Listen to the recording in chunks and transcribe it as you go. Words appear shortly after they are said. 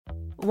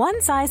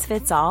One size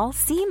fits all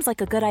seems like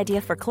a good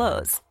idea for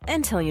clothes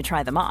until you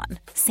try them on.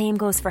 Same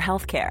goes for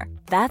healthcare.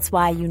 That's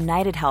why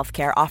United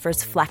Healthcare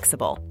offers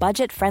flexible,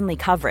 budget-friendly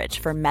coverage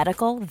for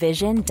medical,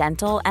 vision,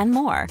 dental, and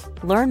more.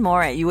 Learn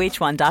more at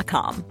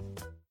uh1.com.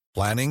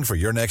 Planning for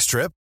your next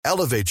trip?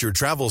 Elevate your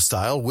travel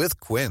style with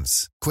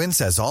Quince. Quince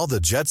has all the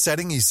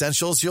jet-setting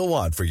essentials you'll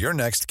want for your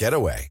next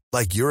getaway,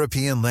 like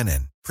European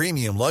linen,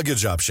 premium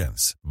luggage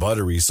options,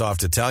 buttery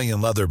soft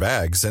Italian leather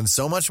bags, and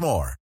so much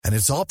more. And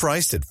it's all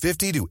priced at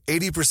 50 to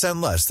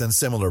 80% less than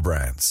similar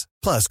brands.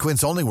 Plus,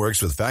 Quince only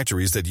works with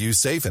factories that use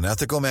safe and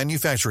ethical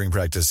manufacturing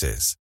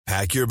practices.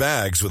 Pack your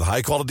bags with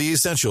high-quality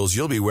essentials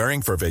you'll be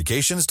wearing for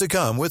vacations to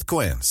come with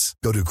Quince.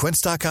 Go to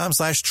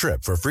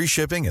quince.com/trip for free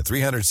shipping and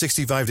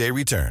 365-day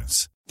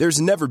returns.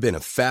 There's never been a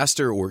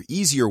faster or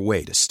easier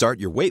way to start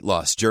your weight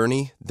loss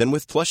journey than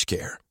with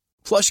PlushCare.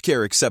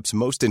 PlushCare accepts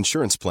most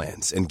insurance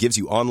plans and gives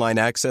you online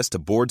access to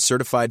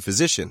board-certified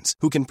physicians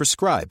who can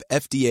prescribe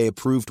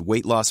FDA-approved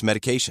weight loss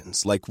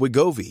medications like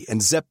Wegovy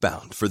and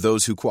Zepbound for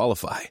those who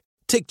qualify.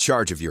 Take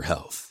charge of your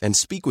health and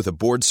speak with a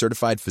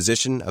board-certified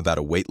physician about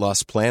a weight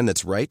loss plan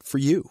that's right for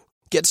you.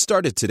 Get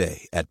started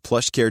today at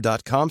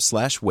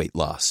plushcare.com/weight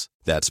loss.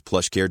 That's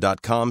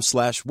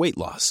plushcare.com/weight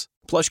loss.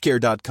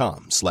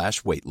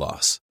 plushcare.com/weight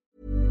loss.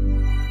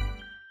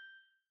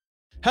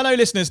 Hello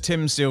listeners,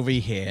 Tim Sylvie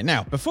here.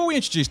 Now, before we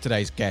introduce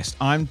today's guest,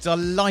 I'm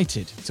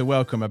delighted to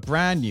welcome a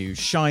brand new,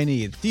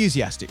 shiny,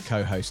 enthusiastic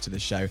co-host to the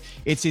show.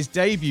 It's his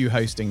debut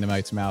hosting the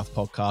Motormouth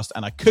podcast,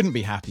 and I couldn't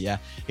be happier.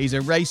 He's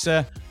a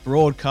racer,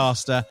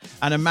 broadcaster,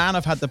 and a man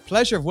I've had the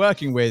pleasure of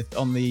working with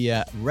on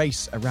the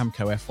Race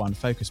Aramco F1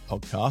 Focus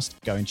podcast.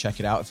 Go and check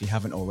it out if you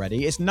haven't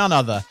already. It's none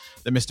other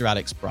than Mr.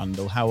 Alex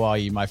Brundle. How are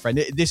you, my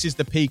friend? This is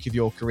the peak of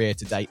your career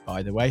to date,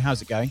 by the way.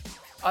 How's it going?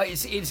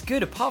 It's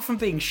good, apart from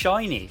being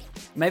shiny.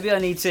 Maybe I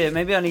need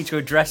to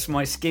address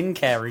my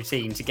skincare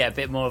routine to get a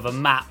bit more of a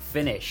matte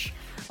finish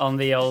on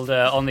the old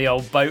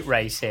boat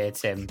race here,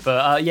 Tim.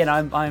 But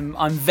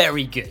I'm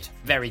very good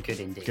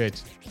indeed.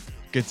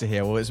 Good to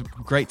hear. Well, it's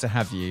great to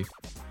have you.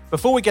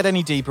 Before we get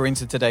any deeper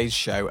into today's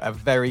show, a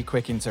very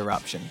quick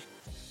interruption.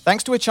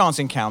 Thanks to a chance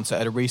encounter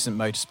at a recent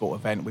motorsport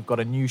event, we've got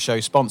a new show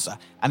sponsor,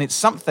 and it's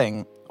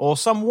something or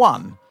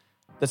someone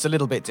that's a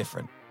little bit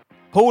different.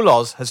 Paul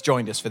Oz has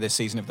joined us for this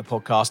season of the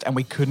podcast, and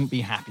we couldn't be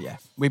happier.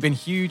 We've been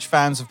huge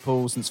fans of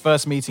Paul since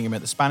first meeting him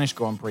at the Spanish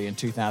Grand Prix in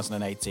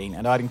 2018,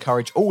 and I'd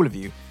encourage all of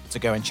you to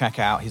go and check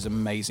out his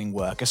amazing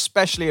work,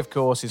 especially, of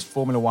course, his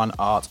Formula One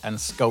art and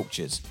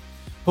sculptures.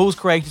 Paul's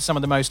created some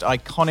of the most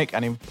iconic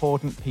and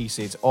important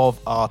pieces of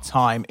our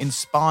time,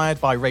 inspired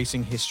by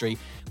racing history,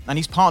 and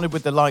he's partnered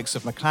with the likes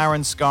of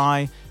McLaren,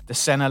 Sky, the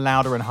Senna,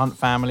 Lauda and Hunt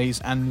families,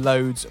 and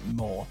loads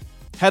more.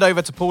 Head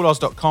over to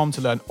pauloz.com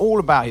to learn all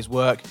about his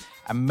work,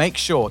 and make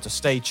sure to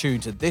stay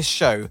tuned to this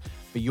show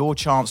for your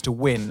chance to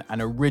win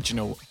an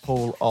original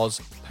Paul Oz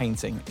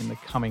painting in the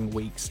coming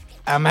weeks.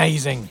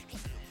 Amazing!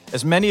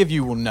 As many of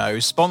you will know,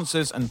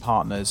 sponsors and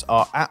partners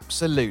are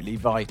absolutely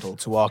vital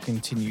to our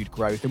continued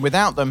growth, and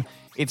without them,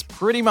 it's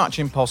pretty much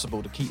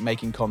impossible to keep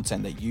making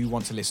content that you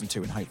want to listen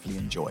to and hopefully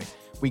enjoy.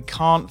 We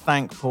can't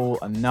thank Paul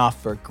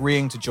enough for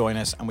agreeing to join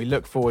us, and we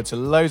look forward to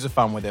loads of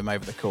fun with him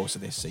over the course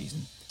of this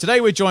season.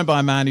 Today, we're joined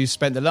by a man who's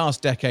spent the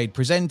last decade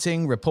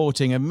presenting,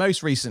 reporting, and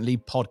most recently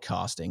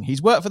podcasting.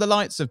 He's worked for the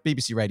likes of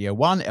BBC Radio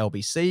 1,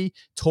 LBC,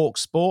 Talk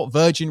Sport,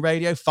 Virgin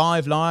Radio,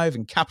 5 Live,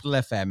 and Capital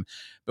FM.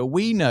 But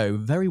we know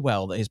very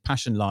well that his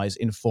passion lies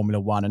in Formula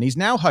One, and he's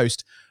now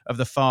host of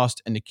The Fast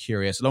and the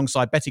Curious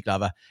alongside Betty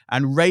Glover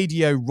and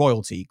radio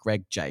royalty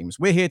Greg James.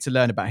 We're here to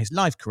learn about his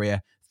life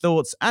career,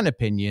 thoughts, and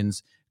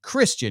opinions.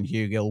 Christian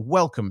Hewgill,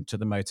 welcome to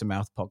the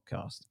Motormouth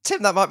podcast.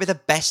 Tim, that might be the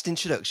best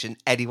introduction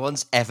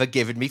anyone's ever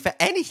given me for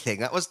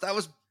anything. That was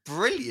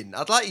brilliant.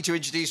 I'd like you to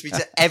introduce me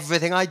to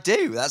everything I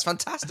do. That's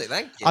fantastic.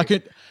 Thank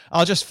you.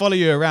 I'll just follow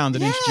you around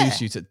and introduce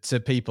you to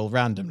people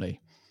randomly.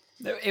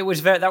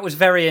 That was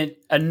very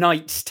a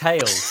Knight's Tale,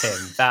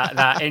 Tim.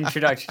 that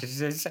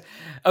introduction.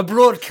 A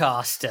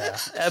broadcaster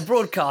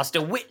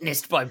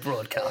witnessed by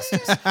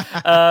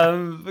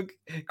broadcasters.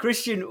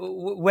 Christian,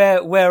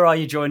 where are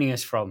you joining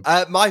us from?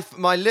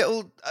 My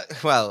little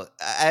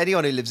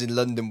anyone who lives in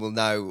London will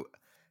know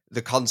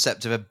the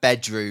concept of a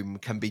bedroom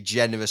can be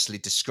generously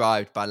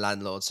described by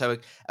landlords. So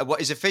what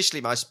is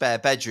officially my spare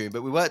bedroom,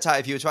 but we worked out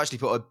if you were to actually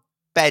put a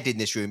bed in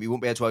this room, you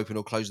wouldn't be able to open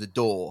or close the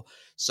door.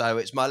 So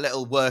it's my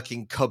little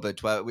working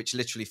cupboard which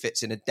literally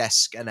fits in a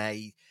desk and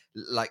a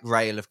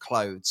rail of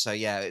clothes. So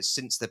yeah, it's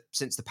since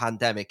the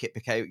pandemic, it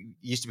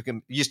used to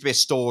be a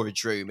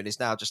storage room, and it's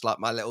now just like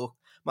my little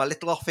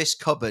office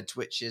cupboard,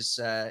 which is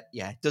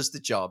does the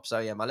job. So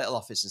yeah, my little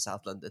office in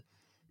South London.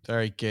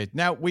 Very good.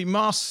 Now we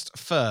must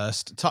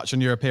first touch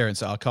on your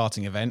appearance at our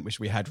karting event, which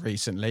we had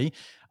recently.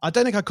 I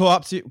don't think I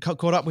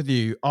caught up with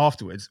you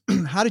afterwards.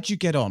 How did you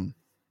get on?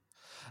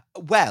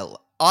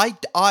 Well, I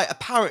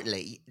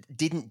apparently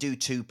didn't do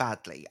too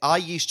badly. I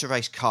used to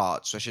race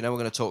karts, which I know we're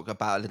going to talk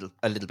about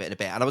a little bit in a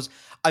bit. And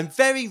I'm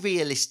very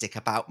realistic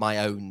about my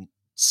own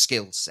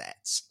skill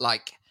sets.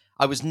 Like,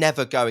 I was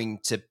never going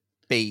to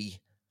be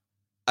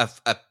a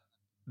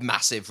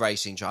massive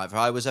racing driver.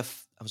 I was a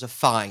I was a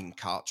fine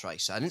kart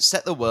racer. I didn't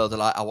set the world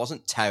alight. I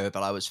wasn't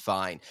terrible. I was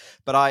fine.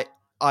 But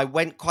I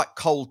went quite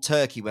cold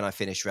turkey when I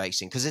finished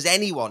racing, because as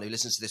anyone who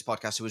listens to this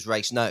podcast who has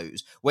raced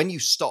knows, when you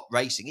stop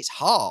racing, it's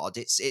hard.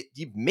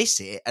 You miss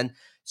it. And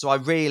so I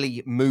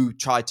really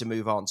tried to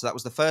move on. So that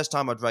was the first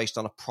time I'd raced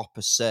on a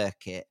proper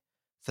circuit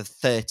for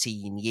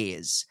 13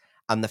 years.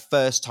 And the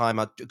first time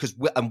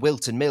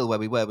Wilton Mill, where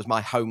we were, was my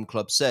home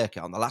club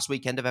circuit. On the last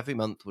weekend of every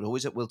month, we're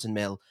always at Wilton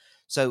Mill.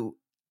 So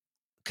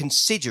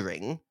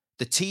considering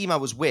the team I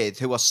was with,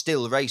 who are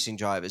still racing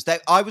drivers,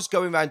 I was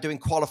going around doing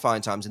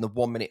qualifying times in the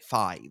 1 minute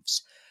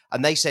 5s.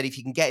 And they said, if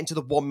you can get into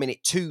the 1 minute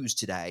 2s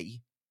today,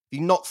 if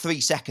you knock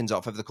 3 seconds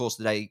off over the course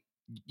of the day,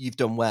 you've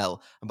done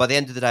well. And by the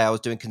end of the day, I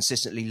was doing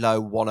consistently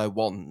low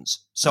 101s.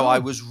 So I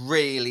was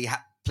really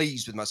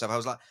pleased with myself. I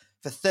was like,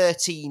 for a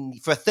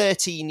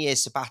 13-year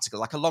sabbatical,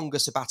 like a longer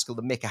sabbatical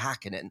than Mika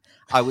Hakkinen,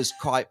 I was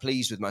quite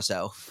pleased with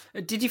myself.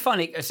 Did you find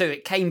it? So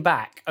it came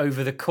back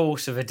over the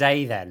course of a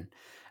day then?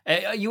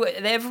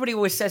 Everybody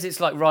always says it's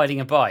like riding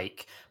a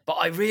bike, but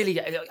I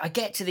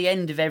get to the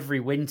end of every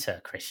winter,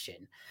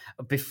 Christian,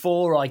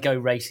 before I go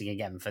racing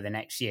again for the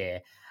next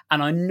year.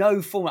 And I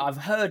know I've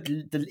heard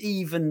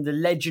even the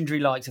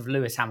legendary likes of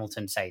Lewis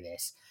Hamilton say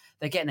this.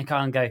 They get in the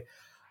car and go,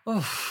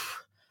 oh,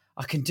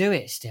 I can do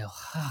it still.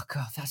 Oh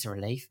God, that's a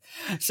relief.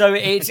 So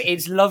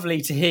it's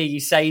lovely to hear you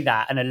say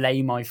that and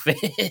allay my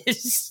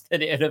fears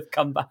that it would have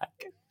come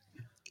back.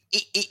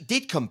 It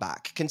did come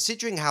back,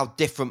 considering how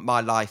different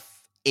my life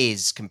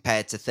is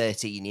compared to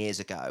 13 years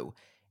ago.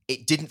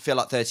 It didn't feel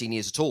like 13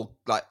 years at all.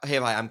 Like,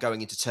 here I am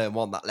going into turn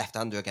 1, that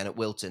left-hander again at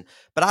Wilton.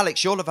 But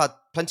Alex, you'll have had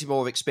plenty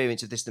more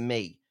experience of this than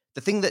me.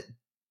 The thing that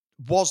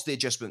was the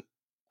adjustment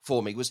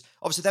for me was,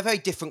 obviously, they're very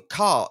different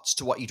karts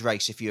to what you'd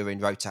race if you were in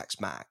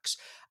Rotax Max.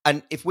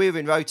 And if we were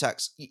in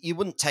Rotax, you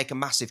wouldn't take a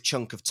massive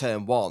chunk of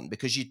turn 1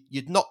 because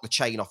you'd knock the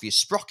chain off your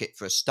sprocket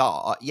for a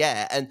start.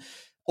 Yeah. And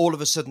all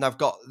of a sudden, I've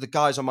got the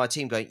guys on my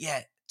team going,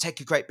 yeah, take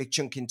a great big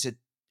chunk into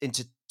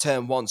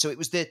turn 1. So it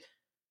was the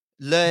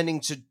learning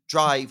to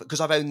drive,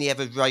 because I've only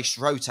ever raced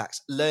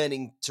Rotax,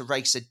 learning to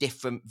race a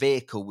different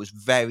vehicle was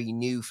very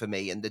new for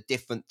me, and the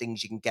different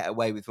things you can get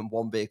away with from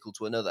one vehicle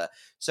to another.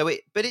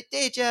 But it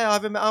did, yeah. I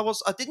remember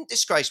I didn't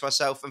disgrace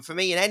myself, and for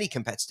me in any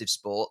competitive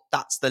sport,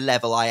 that's the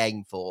level I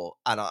aim for,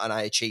 and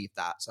I achieved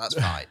that, so that's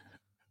fine.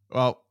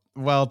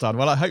 Well done.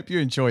 Well, I hope you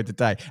enjoyed the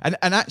day, and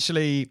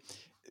actually,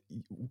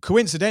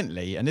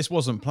 coincidentally, and this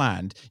wasn't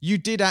planned, you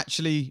did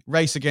actually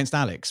race against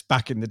Alex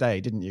back in the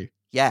day, didn't you?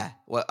 Yeah,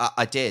 well,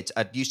 I did.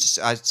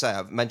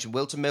 I've mentioned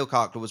Wilton Mill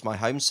Kart Club was my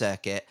home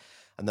circuit,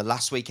 and the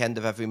last weekend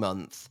of every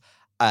month.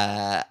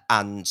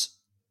 And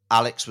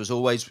Alex was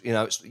always, you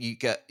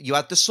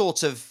had the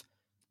sort of,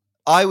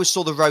 I always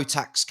saw the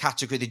Rotax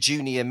category, the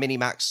junior, mini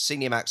max,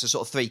 senior max, as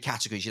sort of 3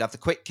 categories. You'd have the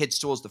quick kids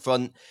towards the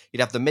front,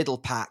 you'd have the middle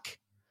pack,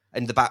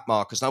 and the back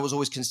markers. And I was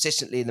always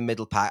consistently in the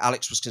middle pack.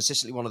 Alex was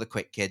consistently one of the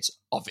quick kids,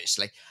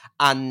 obviously,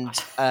 and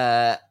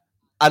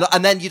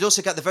then you'd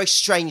also get the very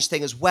strange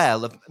thing as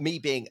well of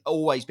me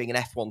always being an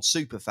F1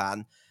 super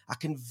fan. I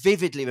can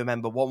vividly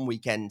remember one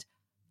weekend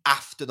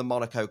after the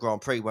Monaco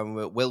Grand Prix when we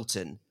were at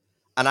Wilton,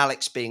 and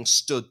Alex being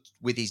stood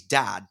with his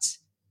dad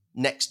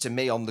next to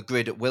me on the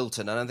grid at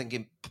Wilton. And I'm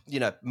thinking,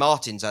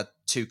 Martin's had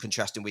 2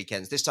 contrasting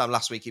weekends. This time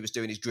last week he was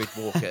doing his grid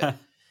walk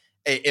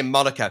in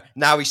Monaco.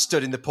 Now he's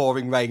stood in the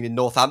pouring rain in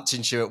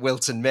Northamptonshire at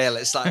Wilton Mill.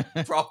 It's like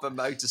proper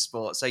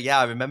motorsport. So yeah,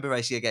 I remember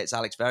racing against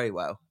Alex very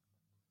well.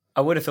 I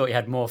would have thought you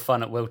had more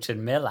fun at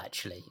Wilton Mill.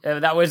 Actually,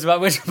 that was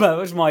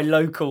my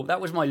local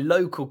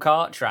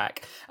kart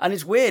track, and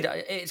it's weird.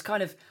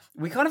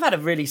 We kind of had a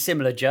really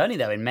similar journey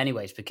though in many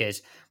ways,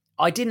 because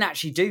I didn't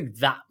actually do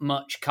that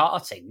much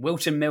karting.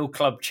 Wilton Mill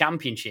Club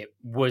Championship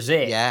was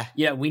it.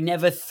 Yeah. We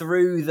never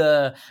threw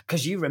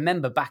because you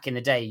remember back in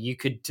the day, you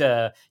could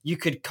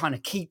kind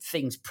of keep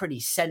things pretty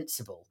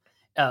sensible.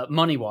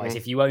 Money-wise,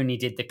 if you only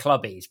did the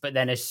clubbies, but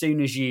then as soon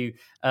as you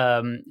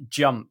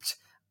jumped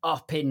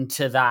up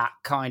into that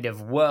kind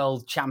of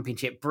world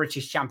championship,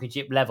 British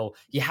championship level,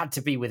 you had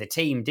to be with a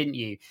team, didn't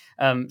you?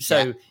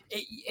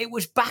 It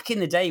was back in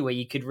the day where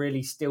you could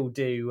really still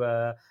do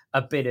a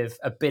bit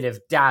of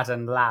dad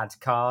and lad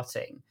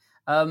karting.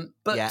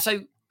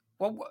 So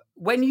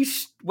when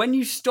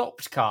you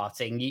stopped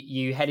karting,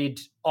 you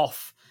headed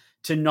off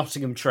to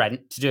Nottingham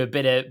Trent to do a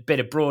bit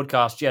of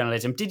broadcast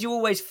journalism. Did you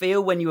always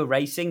feel when you were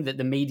racing that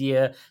the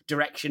media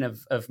direction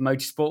of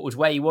motorsport was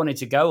where you wanted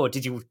to go, or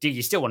did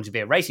you still want to be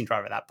a racing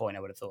driver at that point? I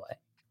would have thought.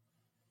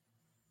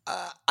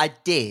 I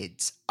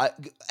did.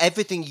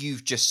 Everything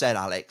you've just said,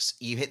 Alex,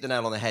 you hit the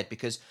nail on the head,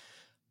 because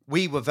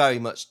we were very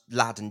much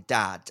lad and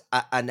dad.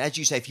 And as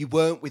you say, if you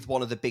weren't with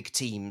one of the big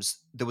teams,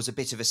 there was a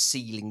bit of a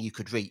ceiling you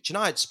could reach. And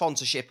I had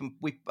sponsorship,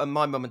 and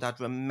my mum and dad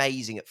were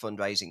amazing at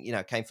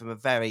fundraising. Came from a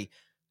very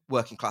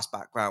working class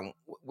background.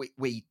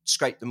 We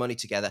scraped the money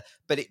together,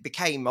 but it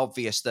became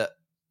obvious that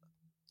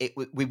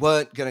we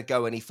weren't going to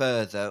go any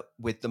further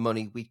with the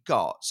money we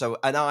got. So,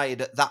 and I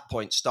had at that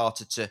point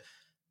started to,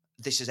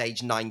 this is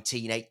age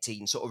 19,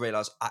 18, sort of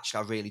realised,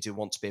 actually, I really do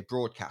want to be a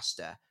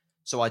broadcaster.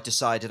 So I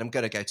decided I'm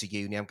going to go to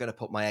uni. I'm going to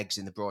put my eggs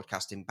in the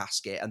broadcasting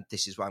basket, and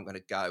this is where I'm going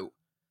to go.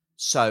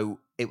 So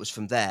it was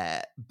from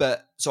there.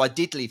 But so I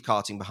did leave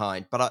karting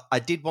behind. But I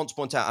did want to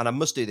point out, and I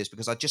must do this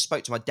because I just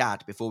spoke to my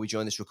dad before we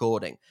joined this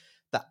recording,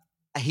 that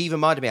he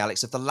reminded me,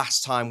 Alex, of the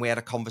last time we had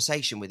a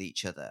conversation with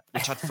each other,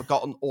 which I'd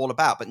forgotten all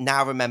about, but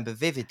now remember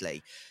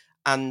vividly.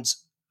 And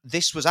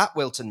this was at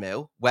Wilton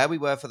Mill, where we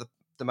were for the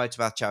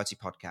Motorbath Charity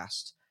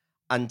podcast.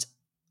 And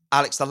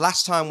Alex, the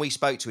last time we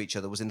spoke to each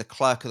other was in the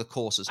clerk of the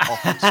course's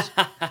office.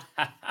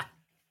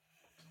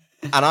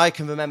 And I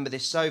can remember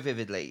this so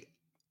vividly.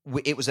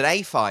 It was an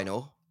A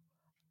final,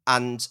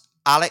 and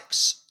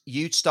Alex,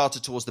 you'd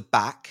started towards the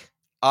back,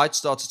 I'd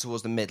started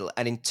towards the middle,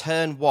 and in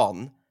turn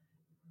one,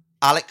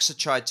 Alex had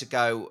tried to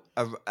go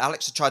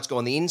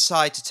on the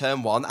inside to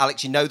turn one.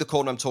 Alex, you know the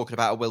corner I'm talking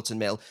about at Wilton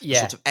Mill, the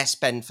sort of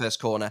S-bend first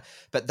corner,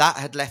 but that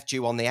had left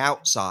you on the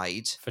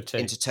outside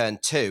into turn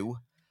two.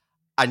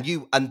 And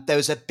there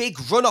was a big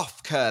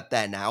runoff curb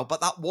there now,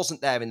 but that wasn't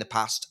there in the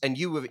past. And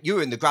you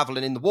were in the gravel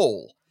and in the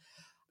wall.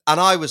 And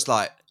I was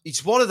like,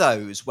 it's one of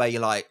those where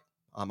you're like,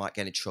 I might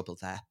get in trouble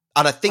there.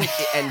 And I think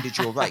it ended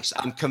your race.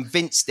 I'm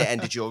convinced it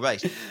ended your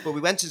race. But we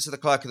went into the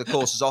clerk of the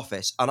course's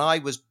office, and I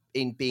was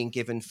being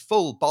given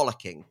full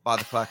bollocking by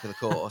the clerk of the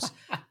course.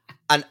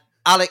 And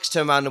Alex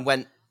turned around and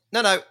went,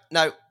 no,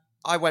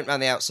 I went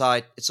round the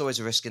outside. It's always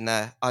a risk in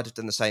there. I'd have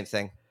done the same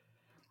thing.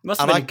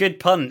 Must have been a good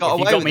punt if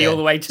you got me all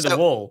the way to the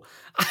wall.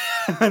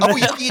 Oh,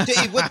 yeah, you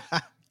did.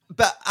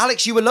 But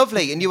Alex, you were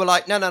lovely, and you were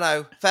like,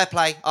 no, fair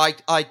play.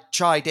 I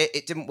tried it.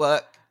 It didn't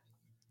work.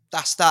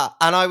 That's that.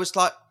 And I was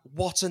like,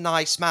 what a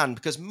nice man,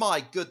 because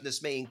my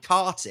goodness me, in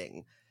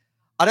karting,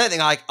 I don't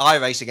think I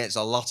race against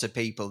a lot of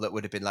people that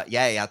would have been like,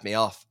 yeah, he had me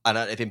off, and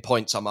it'd have been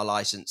points on my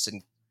license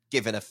and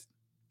given a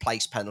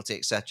place penalty,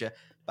 etc.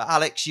 But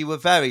Alex, you were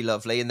very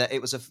lovely in that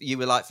you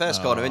were like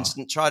first corner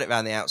instant, tried it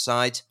around the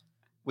outside.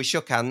 We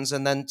shook hands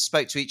and then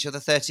spoke to each other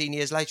 13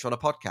 years later on a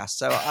podcast.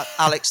 So,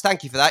 Alex,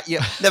 thank you for that. You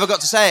never got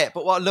to say it,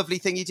 but what a lovely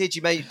thing you did.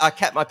 I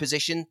kept my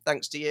position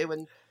thanks to you,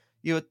 and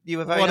you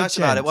were very nice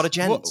about it. What a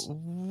gent.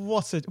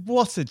 What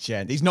a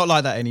gent. He's not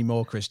like that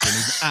anymore, Christian.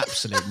 He's an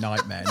absolute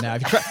nightmare. Now,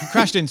 if you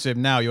crashed into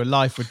him now, your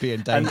life would be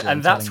in danger.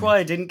 And that's why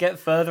I didn't get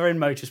further in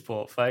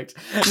motorsport, folks.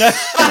 No.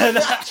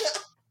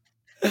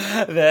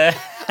 There.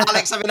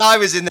 Alex, I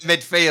was in the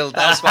midfield.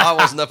 That's why I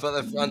wasn't up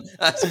at the front.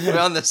 We're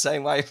on the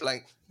same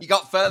wavelength. You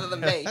got further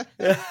than me.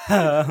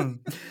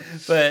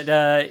 But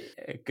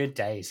good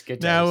days.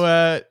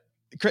 Now,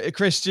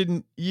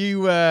 Christian,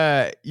 you're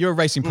a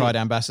Racing Pride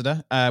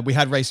ambassador. We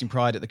had Racing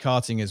Pride at the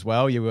karting as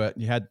well.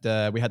 We had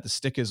the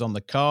stickers on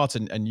the kart,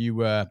 and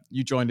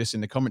you joined us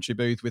in the commentary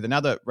booth with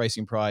another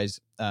Racing Pride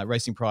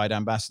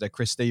ambassador,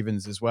 Chris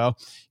Stevens, as well.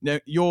 You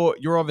know,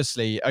 you're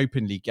obviously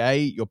openly gay.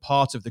 You're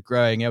part of the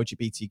growing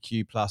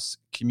LGBTQ plus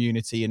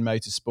community in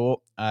motorsport,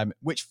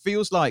 which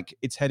feels like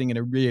it's heading in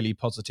a really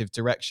positive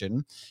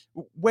direction.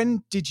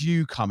 When did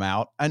you come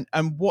out, and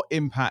what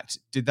impact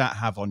did that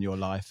have on your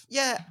life?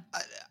 Yeah,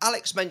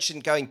 Alex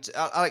mentioned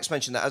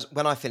that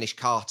when I finished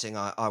karting,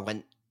 I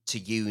went to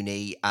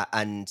uni,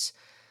 and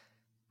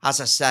as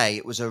I say,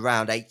 it was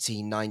around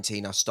 18,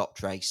 19 I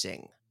stopped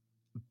racing.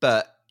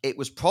 But it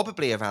was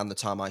probably around the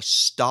time I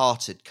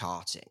started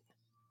karting,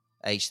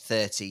 age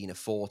 13 or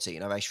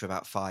 14, I raced for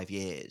about 5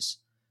 years,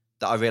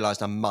 that I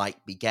realised I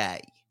might be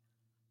gay.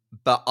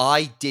 But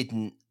I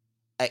didn't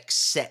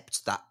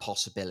accept that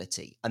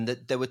possibility. And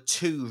there were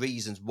two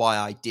reasons why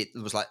I did. It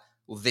was like,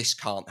 well, this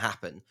can't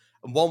happen.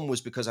 And one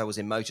was because I was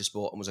in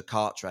motorsport and was a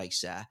kart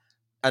racer.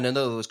 And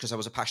another was because I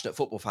was a passionate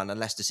football fan and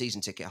Leicester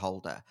season ticket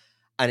holder.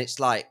 And it's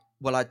like,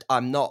 well,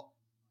 I'm not,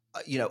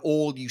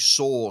 all you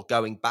saw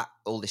going back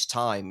all this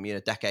time,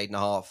 decade and a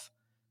half,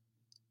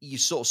 you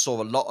sort of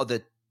saw a lot of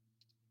the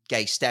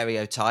gay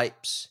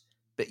stereotypes,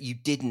 but you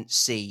didn't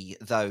see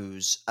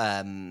those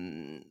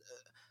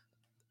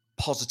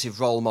positive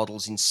role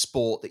models in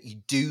sport that you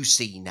do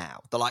see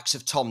now. The likes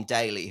of Tom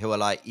Daley, who are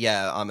like,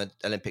 yeah, I'm an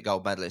Olympic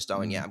gold medalist. Oh,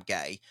 and yeah, I'm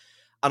gay.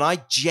 And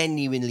I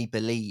genuinely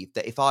believe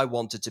that if I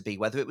wanted to be,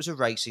 whether it was a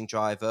racing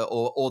driver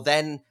or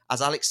then,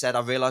 as Alex said,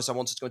 I realised I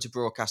wanted to go into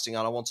broadcasting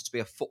and I wanted to be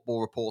a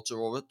football reporter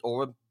or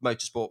a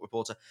motorsport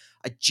reporter.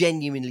 I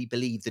genuinely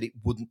believe that it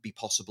wouldn't be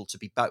possible to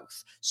be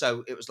both.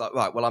 So it was like,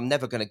 right, well, I'm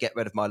never going to get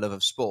rid of my love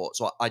of sport.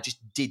 So I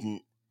just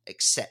didn't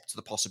accept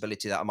the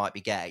possibility that I might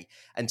be gay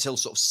until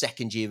sort of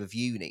second year of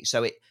uni.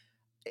 So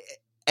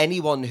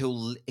anyone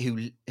who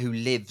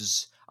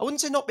lives, I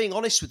wouldn't say not being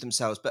honest with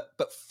themselves, but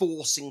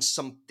forcing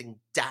something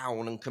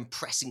down and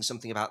compressing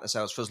something about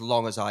themselves for as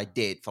long as I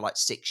did, for like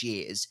 6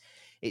 years,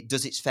 it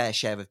does its fair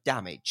share of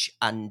damage.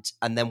 And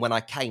then when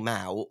I came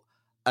out,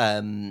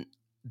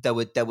 there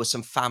were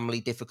some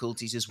family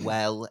difficulties as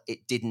well.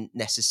 It didn't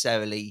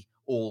necessarily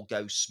all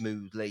go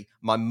smoothly.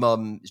 My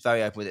mum is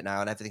very open with it now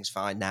and everything's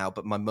fine now,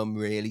 but my mum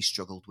really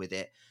struggled with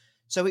it.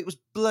 So it was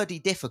bloody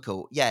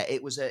difficult. Yeah,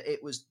 it was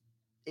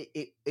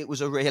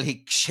a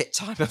really shit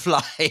time of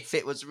life.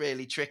 It was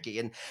really tricky.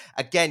 And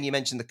again, you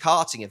mentioned the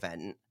karting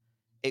event.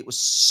 It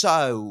was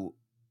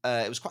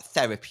it was quite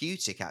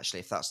therapeutic, actually,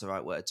 if that's the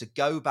right word, to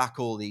go back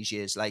all these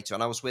years later.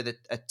 And I was with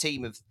a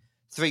team of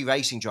 3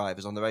 racing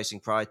drivers on the Racing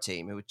Pride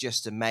team who were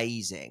just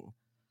amazing.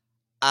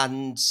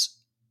 And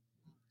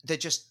they're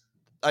just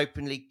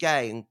openly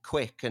gay and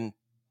quick and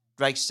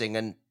racing,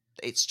 and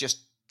it's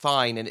just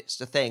fine, and it's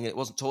the thing, and it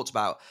wasn't talked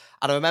about.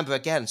 And I remember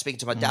again speaking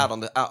to my dad on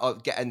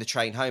the getting the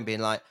train home, being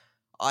like,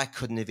 I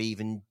couldn't have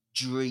even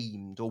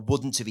dreamed, or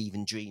wouldn't have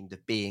even dreamed,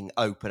 of being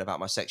open about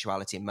my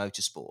sexuality in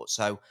motorsport.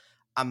 So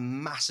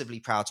I'm massively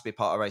proud to be a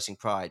part of Racing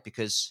Pride,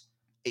 because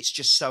it's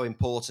just so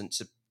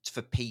important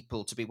for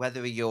people to be,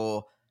 whether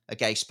you're a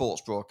gay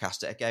sports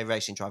broadcaster, a gay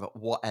racing driver,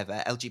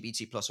 whatever,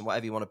 LGBT plus and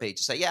whatever you want to be,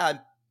 to say, yeah,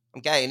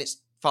 I'm gay and it's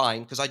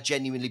fine, because I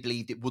genuinely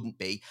believed it wouldn't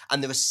be.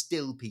 And there are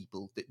still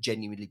people that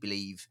genuinely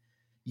believe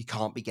you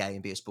can't be gay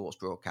and be a sports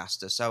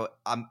broadcaster. So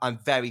I'm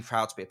very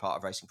proud to be a part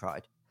of Racing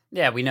Pride.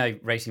 Yeah, we know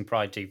Racing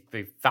Pride do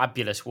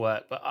fabulous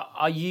work, but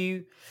are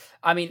you?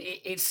 I mean,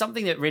 it's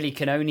something that really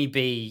can only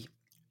be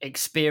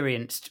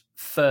experienced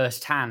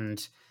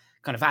firsthand,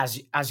 kind of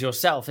as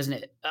yourself, isn't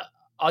it?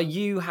 Are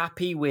you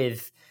happy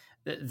with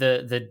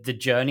the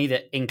journey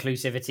that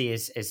inclusivity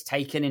is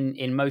taken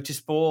in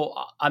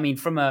motorsport? I mean,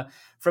 from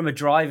a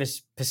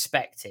driver's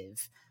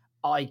perspective,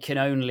 I can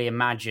only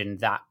imagine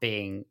that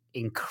being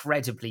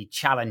incredibly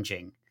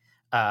challenging.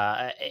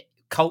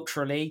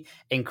 Culturally,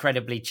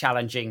 incredibly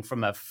challenging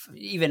from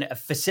even a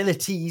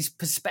facilities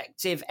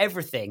perspective.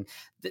 Everything,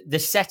 the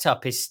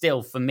setup is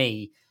still, for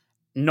me,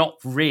 not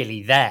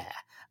really there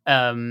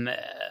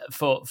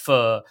for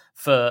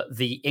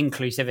the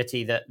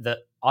inclusivity that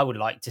I would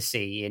like to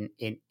see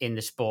in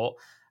the sport.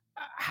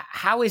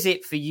 How is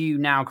it for you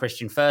now,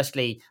 Christian?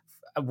 Firstly,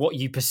 what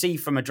you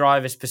perceive from a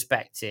driver's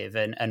perspective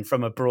and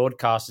from a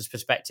broadcaster's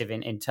perspective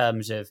in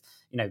terms of,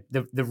 you know,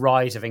 the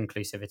rise of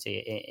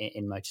inclusivity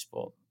in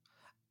motorsport.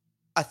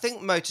 I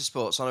think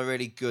motorsport's on a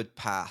really good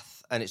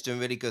path, and it's doing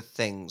really good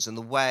things. And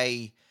the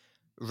way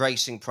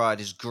Racing Pride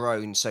has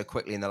grown so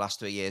quickly in the last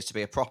 3 years to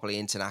be a properly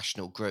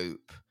international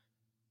group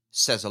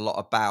says a lot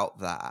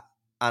about that.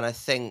 And I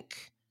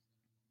think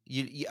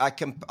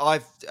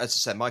as I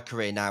said, my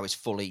career now is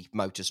fully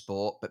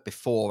motorsport, but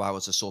before I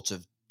was a sort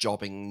of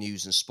jobbing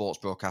news and sports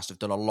broadcaster. I've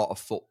done a lot of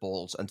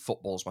footballs, and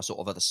football's my sort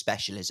of other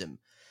specialism.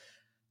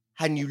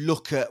 And you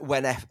look at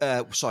when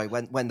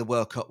the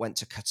World Cup went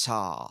to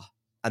Qatar,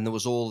 and there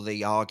was all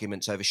the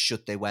arguments over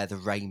should they wear the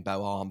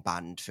rainbow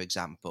armband, for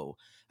example.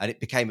 And it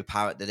became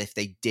apparent that if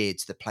they did,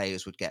 the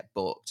players would get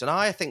booked. And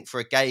I think for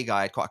a gay guy,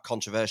 I had quite a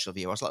controversial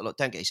view. I was like, look,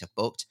 don't get yourself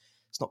booked.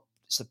 It's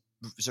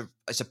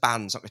a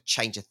ban. It's not going to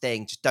change a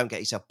thing. Just don't get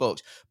yourself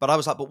booked. But I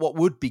was like, but what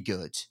would be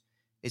good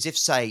is if,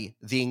 say,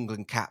 the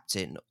England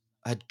captain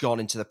had gone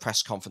into the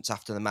press conference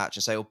after the match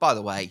and say, oh, by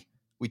the way,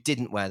 we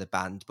didn't wear the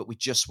band, but we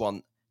just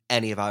want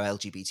any of our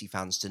LGBT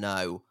fans to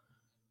know,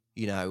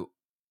 you know,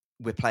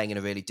 we're playing in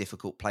a really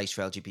difficult place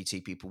for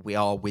LGBT people. We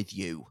are with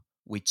you.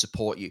 We'd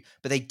support you.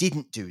 But they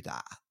didn't do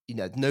that. You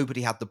know,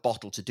 nobody had the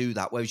bottle to do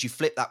that. Whereas you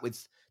flip that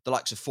with the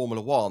likes of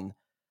Formula One,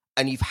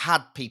 and you've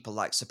had people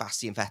like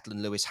Sebastian Vettel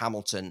and Lewis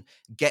Hamilton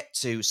get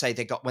to, say,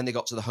 when they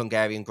got to the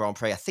Hungarian Grand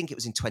Prix, I think it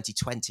was in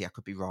 2020, I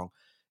could be wrong.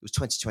 It was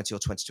 2020 or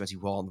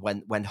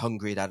 2021 when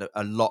Hungary had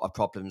a lot of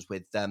problems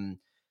with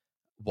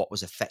what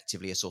was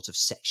effectively a sort of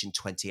Section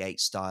 28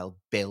 style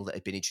bill that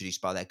had been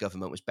introduced by their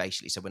government, was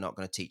basically said, we're not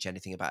going to teach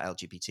anything about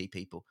LGBT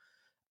people.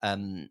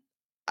 And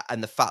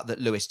the fact that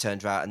Lewis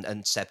turned around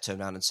and Seb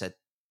turned around and said,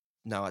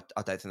 no,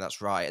 I don't think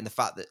that's right. And the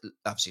fact that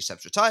obviously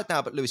Seb's retired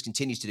now, but Lewis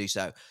continues to do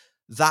so,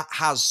 that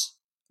has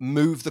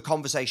moved the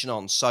conversation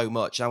on so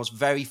much. And I was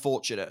very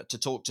fortunate to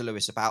talk to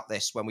Lewis about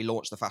this when we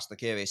launched the Fast and the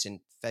Curious in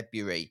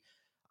February.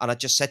 And I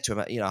just said to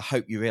him, you know, I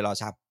hope you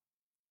realise how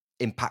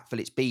impactful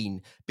it's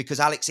been, because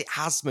Alex, it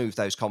has moved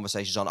those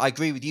conversations on. I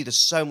agree with you, there's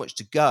so much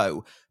to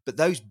go, but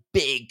those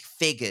big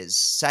figures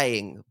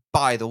saying,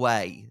 by the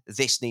way,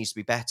 this needs to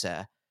be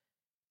better,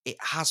 it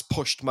has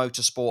pushed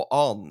motorsport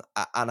on,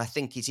 and I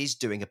think it is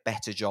doing a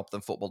better job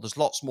than football. There's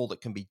lots more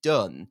that can be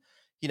done,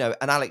 you know.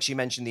 And Alex, you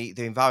mentioned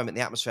the environment,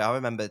 the atmosphere. I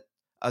remember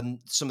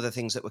some of the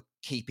things that were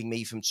keeping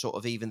me from sort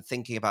of even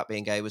thinking about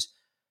being gay was,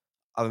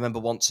 I remember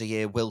once a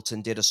year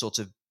Wilton did a sort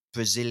of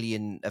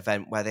Brazilian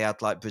event where they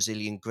had like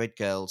Brazilian grid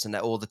girls, and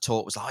all the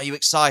talk was like, are you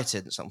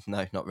excited? And so,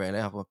 no, not really,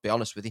 I'll be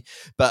honest with you.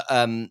 But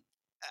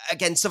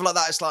again, stuff like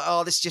that, it's like,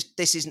 oh, this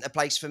isn't a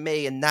place for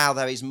me. And now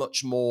there is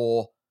much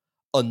more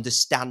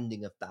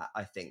understanding of that,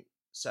 I think.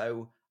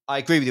 So I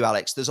agree with you,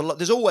 Alex. There's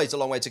always a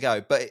long way to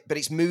go, but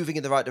it's moving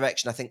in the right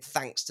direction, I think,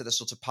 thanks to the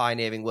sort of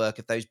pioneering work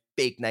of those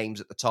big names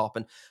at the top.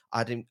 And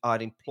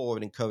I'd implore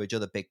and encourage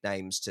other big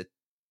names to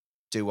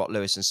do what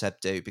Lewis and Seb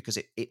do, because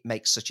it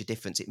makes such a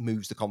difference. It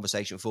moves the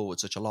conversation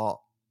forward such a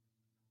lot.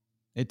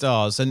 It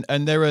does,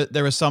 and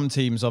there are some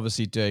teams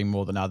obviously doing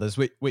more than others,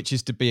 which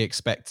is to be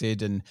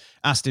expected. And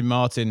Aston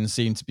Martin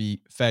seem to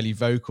be fairly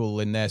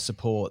vocal in their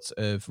support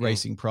of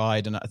Racing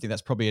Pride, and I think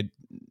that's probably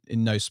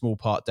in no small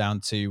part down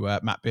to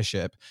Matt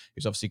Bishop,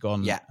 who's obviously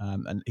gone,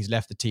 and he's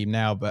left the team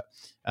now, but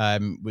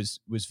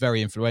was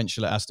very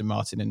influential at Aston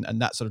Martin, and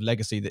that sort of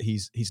legacy that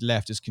he's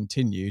left has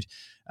continued,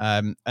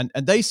 and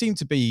they seem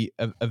to be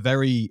a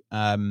very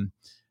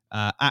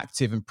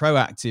active and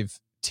proactive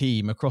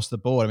team across the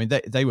board. I mean,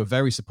 they were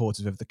very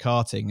supportive of the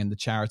karting and the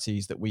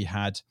charities that we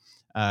had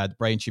the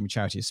Brain Tumor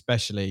Charity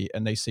especially,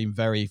 and they seem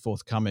very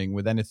forthcoming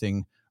with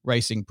anything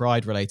Racing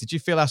Pride related. Do you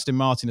feel Aston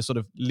Martin is sort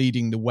of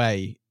leading the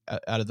way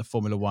out of the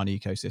Formula One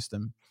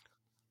ecosystem?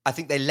 I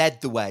think they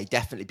led the way,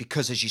 definitely,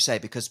 because, as you say,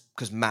 because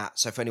Matt,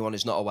 so for anyone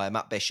who's not aware,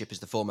 Matt Bishop is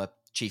the former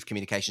Chief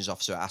Communications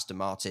Officer at Aston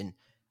Martin.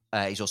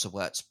 He's also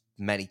worked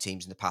many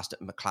teams in the past, at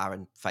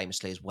McLaren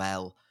famously as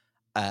well,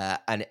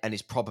 and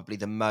is probably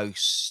the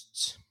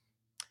most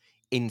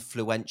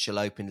influential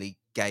openly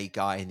gay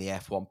guy in the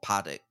F1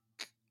 paddock.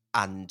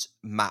 And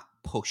Matt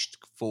pushed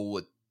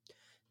forward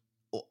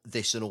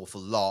this an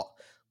awful lot.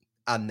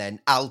 And then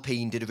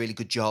Alpine did a really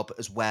good job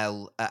as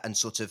well. And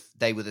sort of,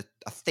 they were,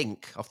 I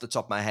think, off the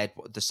top of my head,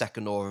 the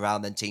second or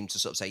around then team to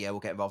sort of say, yeah,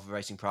 we'll get involved with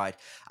Racing Pride.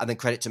 And then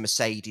credit to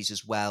Mercedes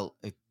as well,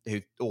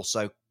 who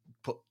also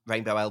put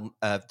the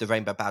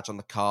rainbow badge on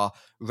the car.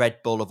 Red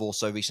Bull have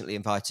also recently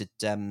invited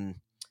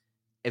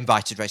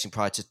Racing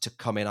Pride to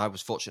come in. I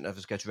was fortunate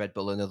enough to go to Red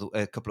Bull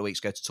a couple of weeks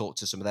ago to talk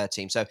to some of their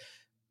teams. So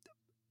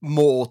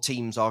more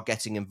teams are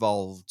getting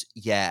involved,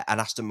 yeah.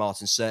 And Aston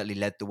Martin certainly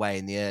led the way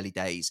in the early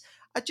days.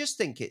 I just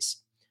think it's,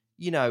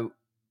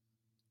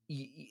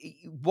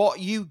 what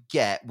you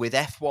get with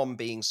F1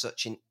 being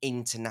such an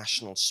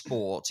international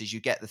sport is you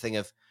get the thing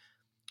of,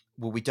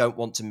 well, we don't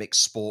want to mix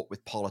sport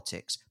with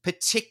politics,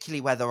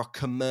 particularly where there are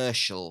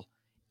commercial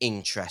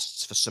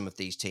interests for some of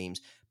these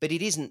teams. But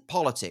it isn't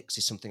politics,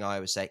 is something I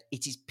always say.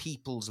 It is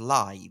people's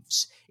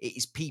lives. It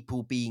is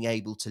people being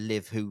able to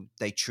live who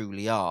they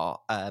truly are.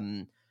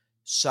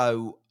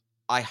 So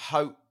I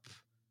hope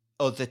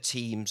other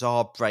teams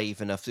are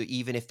brave enough that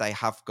even if they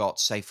have got,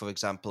 say, for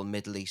example,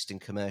 Middle Eastern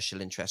commercial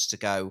interests, to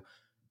go,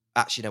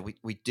 actually, no,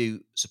 we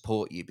do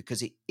support you,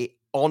 because it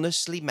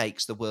honestly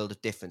makes the world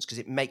of difference, because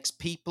it makes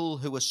people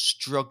who are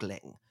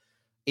struggling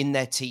in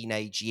their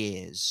teenage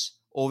years,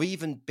 or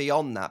even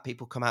beyond that,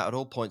 people come out at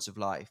all points of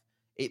life.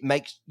 It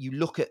makes you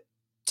look at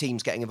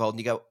teams getting involved and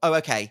you go, oh,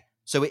 okay,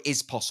 so it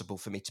is possible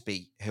for me to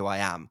be who I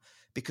am.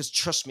 Because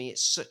trust me,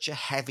 it's such a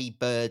heavy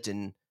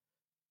burden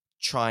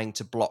trying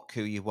to block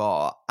who you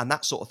are, and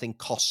that sort of thing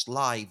costs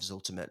lives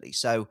ultimately.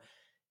 So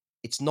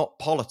it's not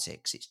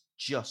politics, it's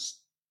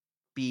just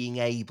being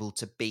able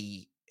to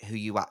be who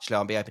you actually are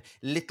and be open.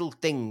 Little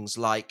things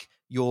like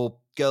your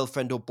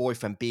girlfriend or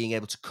boyfriend being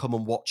able to come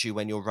and watch you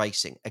when you're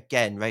racing.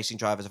 Again, racing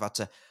drivers have had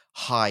to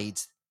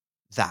hide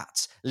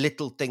that.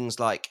 Little things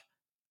like,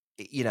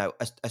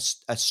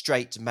 a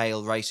straight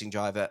male racing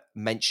driver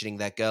mentioning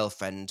their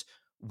girlfriend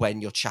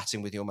when you're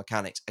chatting with your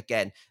mechanics.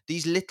 Again,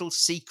 these little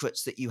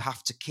secrets that you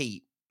have to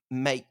keep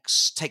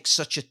takes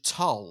such a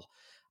toll.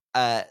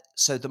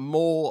 So the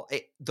more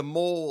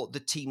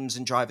the teams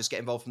and drivers get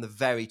involved from the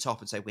very top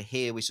and say, we're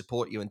here, we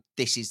support you, and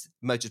this is,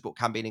 motorsport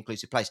can be an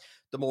inclusive place,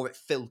 the more it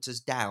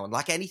filters down.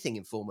 Like anything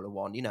in Formula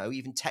One,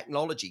 even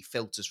technology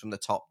filters from the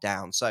top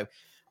down. So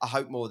I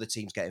hope more of the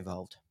teams get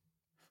involved.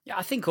 Yeah,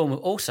 I think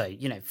also,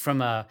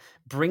 from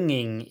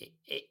bringing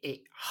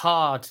it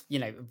hard,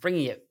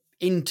 bringing it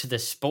into the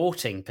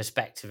sporting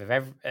perspective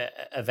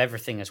of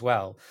everything as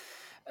well.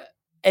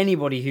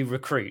 Anybody who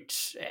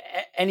recruits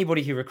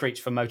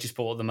for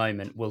motorsport at the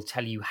moment will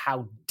tell you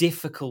how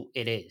difficult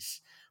it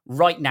is.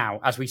 Right now,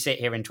 as we sit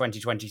here in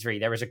 2023,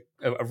 there is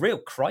a real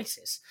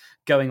crisis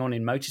going on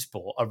in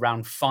motorsport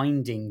around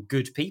finding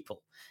good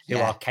people who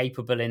are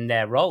capable in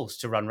their roles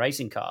to run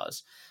racing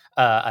cars.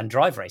 And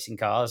drive racing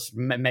cars,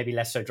 maybe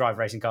less so drive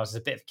racing cars,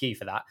 there's a bit of a queue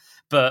for that,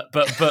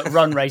 but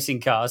run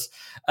racing cars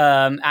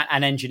and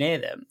engineer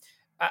them.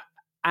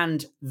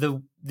 And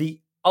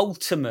the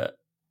ultimate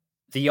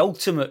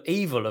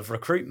evil of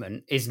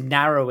recruitment is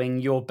narrowing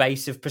your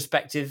base of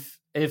prospective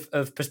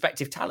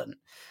talent,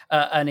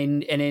 and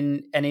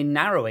in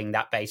narrowing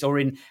that base, or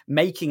in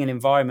making an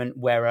environment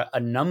where a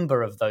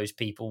number of those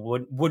people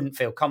wouldn't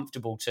feel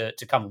comfortable to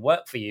come and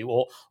work for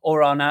you,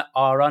 or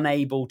are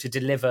unable to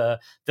deliver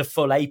the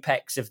full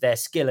apex of their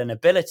skill and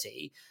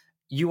ability,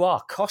 you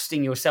are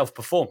costing yourself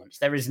performance.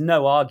 There is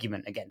no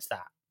argument against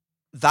that.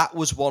 That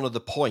was one of the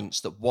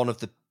points that one of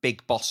the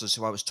big bosses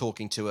who I was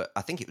talking to,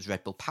 I think it was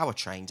Red Bull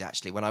Powertrains,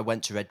 actually, when I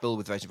went to Red Bull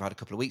with Racing Pride a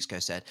couple of weeks ago,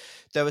 said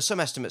there were some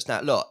estimates now.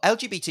 Look,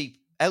 LGBT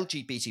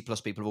plus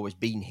people have always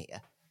been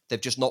here.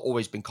 They've just not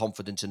always been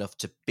confident enough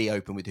to be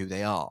open with who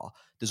they are.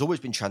 There's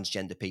always been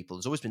transgender people.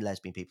 There's always been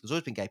lesbian people. There's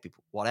always been gay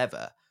people,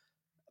 whatever.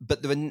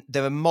 But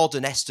there are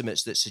modern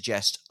estimates that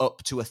suggest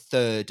up to a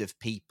third of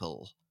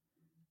people,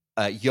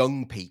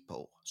 young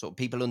people, so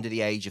people under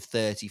the age of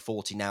 30,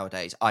 40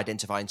 nowadays,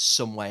 identify in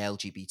some way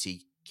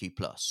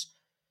LGBTQ+.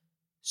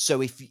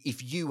 So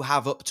if you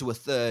have up to a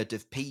third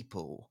of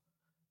people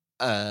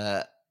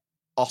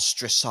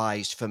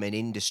ostracized from an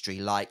industry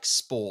like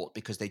sport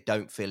because they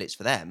don't feel it's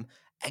for them,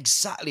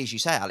 exactly as you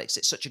say, Alex,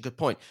 it's such a good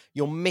point.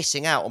 You're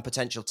missing out on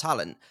potential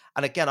talent.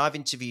 And again, I've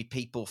interviewed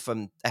people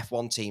from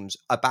F1 teams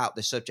about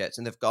this subject,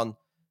 and they've gone,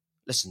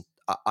 listen,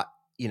 I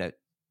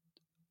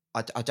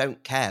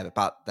don't care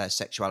about their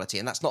sexuality,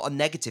 and that's not a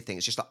negative thing.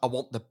 It's just that I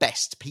want the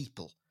best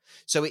people.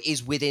 So it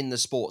is within the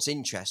sport's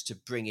interest to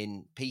bring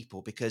in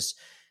people, because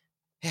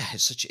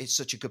it's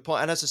such a good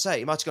point. And as I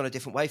say, it might have gone a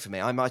different way for me.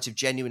 I might have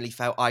genuinely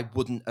felt I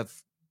wouldn't have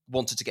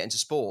wanted to get into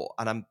sport,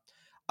 and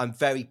I'm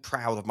very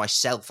proud of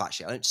myself,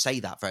 actually. I don't say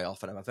that very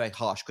often. I'm a very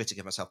harsh critic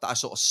of myself, that I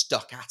sort of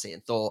stuck at it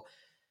and thought,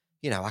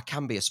 I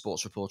can be a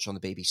sports reporter on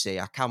the BBC.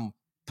 I can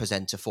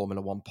present a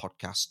Formula One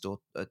podcast or,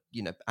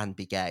 and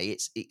be gay.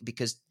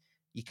 Because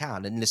you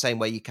can. And in the same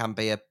way you can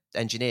be an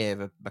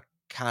engineer, a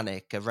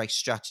mechanic, a race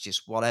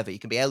strategist, whatever. You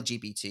can be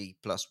LGBT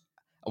plus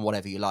and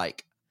whatever you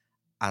like.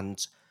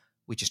 And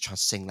we just try to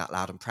sing that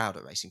loud and proud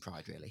at Racing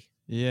Pride, really.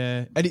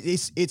 Yeah, and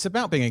it's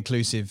about being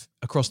inclusive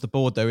across the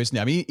board, though, isn't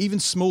it? I mean, even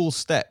small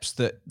steps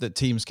that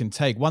teams can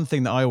take. One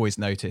thing that I always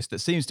notice that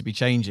seems to be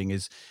changing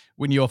is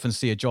when you often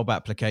see a job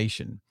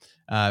application,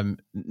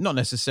 not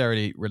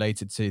necessarily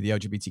related to the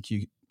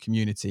LGBTQ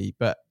community,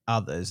 but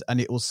others,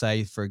 and it will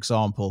say, for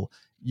example,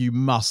 you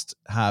must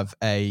have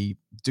a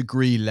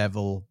degree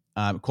level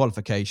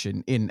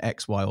qualification in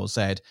X, Y, or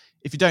Z.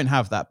 If you don't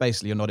have that,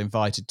 basically, you're not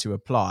invited to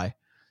apply.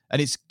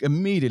 And it's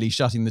immediately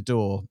shutting the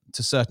door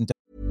to certain.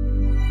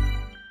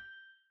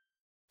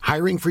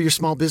 Hiring for your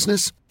small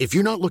business? If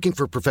you're not looking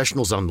for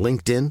professionals on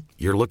LinkedIn,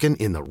 you're looking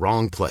in the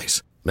wrong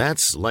place.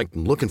 That's like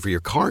looking for your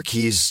car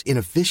keys in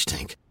a fish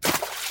tank.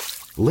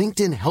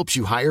 LinkedIn helps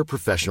you hire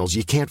professionals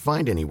you can't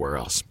find anywhere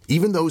else,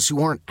 even those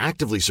who aren't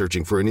actively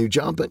searching for a new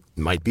job but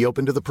might be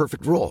open to the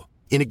perfect role.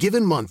 In a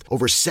given month,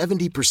 over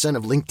 70%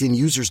 of LinkedIn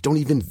users don't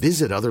even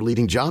visit other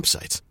leading job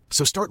sites.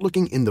 So start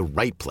looking in the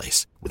right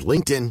place. With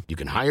LinkedIn, you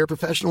can hire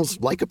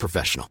professionals like a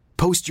professional.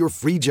 Post your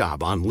free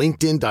job on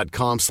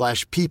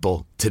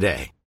linkedin.com/people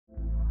today.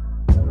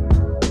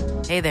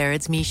 Hey there,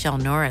 it's Michelle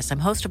Norris. I'm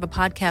host of a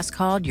podcast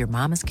called Your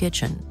Mama's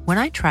Kitchen. When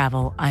I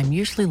travel, I'm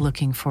usually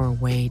looking for a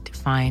way to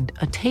find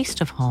a taste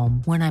of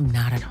home when I'm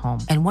not at home.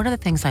 And one of the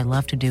things I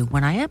love to do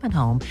when I am at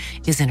home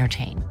is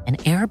entertain. And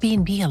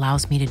Airbnb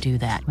allows me to do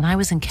that. When I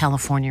was in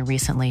California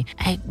recently,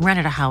 I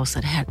rented a house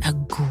that had a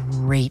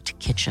great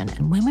kitchen.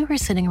 And when we were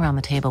sitting around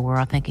the table, we're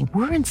all thinking,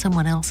 we're in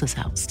someone else's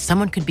house.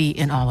 Someone could be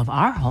in all of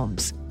our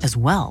homes as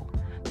well.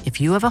 If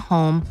you have a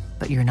home,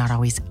 but you're not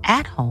always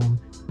at home,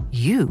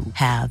 you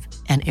have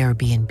an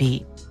Airbnb.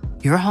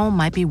 Your home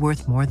might be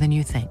worth more than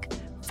you think.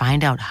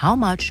 Find out how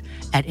much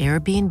at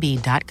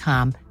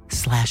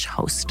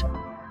airbnb.com/host.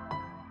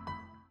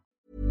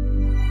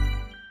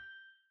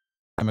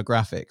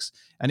 Demographics,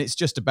 and it's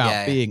just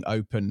about being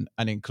open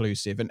and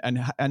inclusive,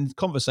 and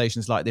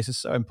conversations like this are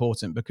so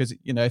important because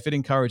if it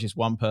encourages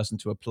one person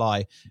to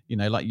apply,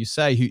 like you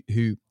say,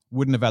 who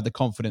wouldn't have had the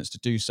confidence to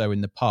do so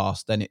in the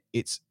past, then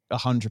it's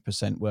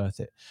 100% worth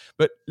it.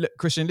 But look,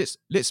 Christian,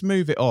 let's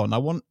move it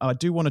on. I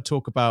do want to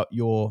talk about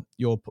your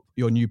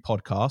new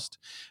podcast.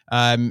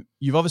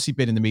 You've obviously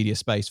been in the media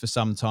space for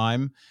some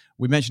time.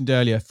 We mentioned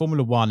earlier,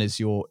 Formula One is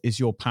your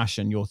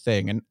passion, your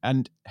thing,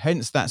 and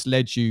hence that's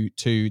led you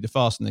to The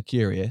Fast and the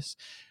Curious,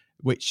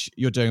 which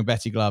you're doing with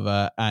Betty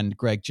Glover and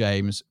Greg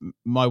James.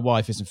 My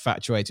wife is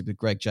infatuated with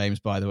Greg James,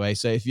 by the way.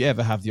 So if you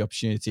ever have the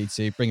opportunity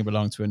to bring him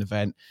along to an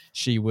event,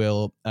 she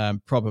will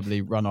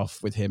probably run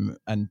off with him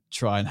and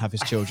try and have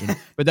his children.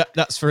 But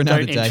that's for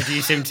another day. Don't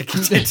introduce him to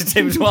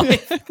Tim's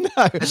wife.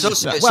 No. It's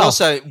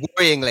also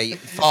worryingly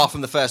far from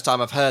the first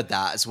time I've heard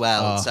that as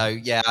well. So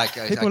yeah,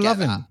 people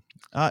love him. That.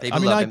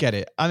 I get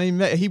it. I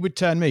mean, he would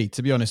turn me,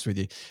 to be honest with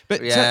you.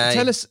 But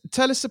tell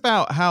us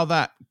about how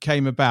that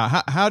came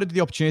about. How did the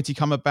opportunity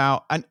come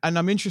about? And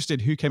I'm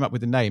interested who came up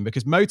with the name,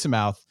 because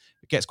Motormouth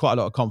gets quite a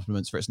lot of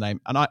compliments for its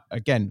name. And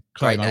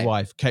Chloe, my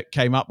wife,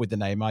 came up with the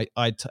name. I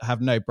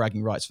have no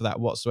bragging rights for that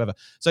whatsoever.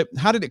 So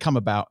how did it come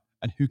about,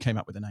 and who came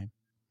up with the name?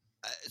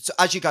 So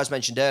as you guys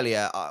mentioned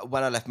earlier,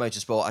 when I left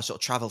motorsport, I sort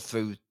of traveled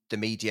through the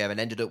media and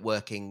ended up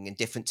working in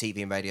different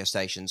TV and radio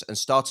stations, and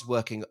started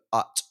working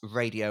at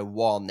Radio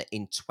 1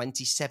 in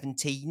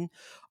 2017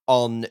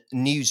 on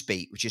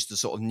Newsbeat, which is the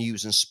sort of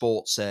news and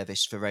sports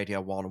service for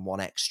Radio 1 and 1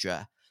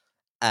 Extra.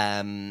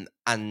 And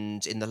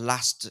in the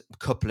last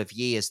couple of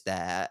years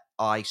there,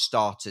 I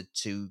started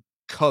to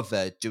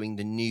cover doing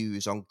the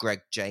news on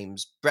Greg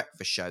James'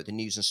 breakfast show, the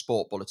news and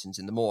sport bulletins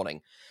in the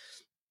morning.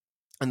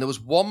 And there was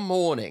one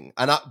morning,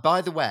 and by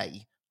the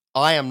way,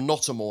 I am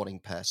not a morning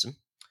person,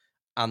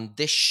 and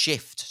this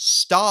shift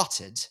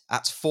started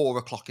at 4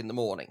 o'clock in the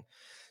morning.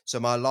 So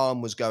my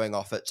alarm was going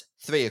off at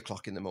 3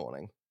 o'clock in the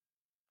morning.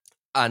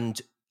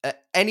 And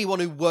anyone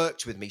who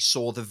worked with me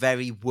saw the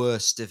very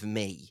worst of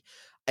me,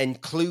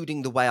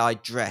 including the way I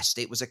dressed.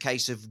 It was a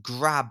case of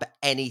grab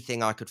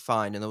anything I could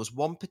find. And there was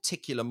one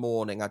particular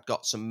morning I'd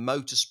got some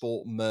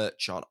motorsport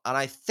merch on, and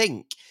I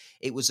think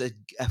it was a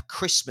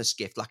Christmas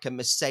gift, like a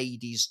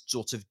Mercedes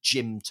sort of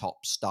gym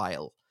top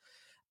style.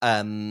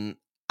 And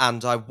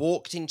I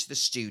walked into the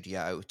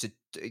studio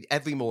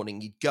every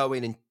morning. You'd go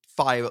in and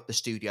fire up the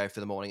studio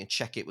for the morning and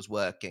check it was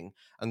working.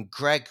 And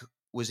Greg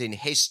was in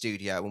his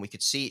studio, and we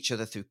could see each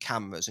other through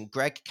cameras. And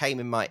Greg came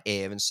in my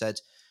ear and said,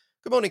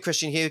 "Good morning,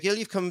 Christian Hewgill.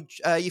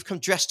 You've come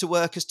dressed to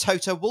work as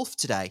Toto Wolff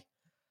today."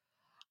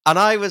 And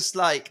I was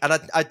like, and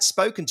I'd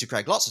spoken to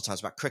Greg lots of times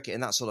about cricket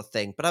and that sort of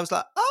thing, but I was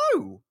like,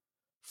 oh,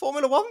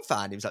 Formula One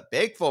fan. He was like,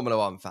 big Formula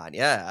One fan,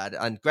 yeah.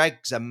 And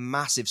Greg's a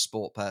massive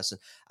sport person.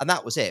 And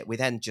that was it. We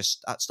then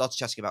just started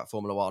chatting about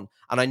Formula One.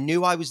 And I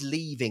knew I was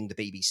leaving the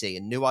BBC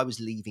and knew I was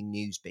leaving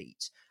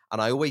Newsbeat.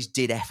 And I always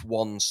did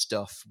F1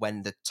 stuff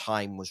when the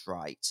time was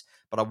right,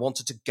 but I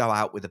wanted to go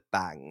out with a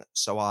bang.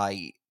 So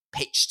I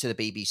pitched to the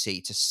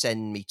BBC to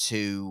send me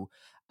to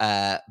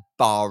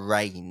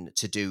Bahrain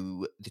to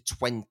do the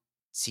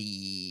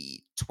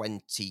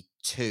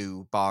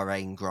 2022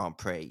 Bahrain Grand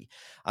Prix.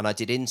 And I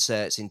did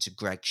inserts into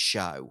Greg's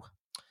show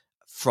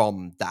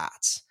from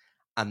that.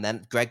 And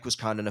then Greg was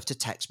kind enough to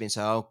text me and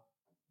say, oh,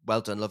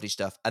 well done, lovely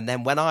stuff. And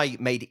then when I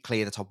made it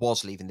clear that I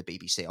was leaving the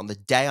BBC, on the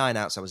day I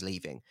announced I was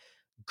leaving,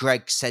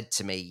 Greg said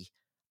to me,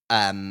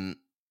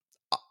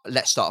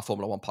 let's start a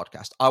Formula One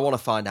podcast. I want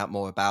to find out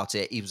more about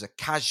it. He was a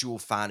casual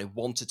fan who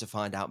wanted to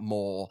find out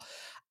more.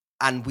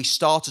 And we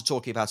started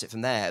talking about it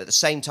from there. At the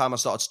same time, I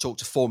started to talk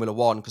to Formula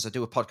One, because I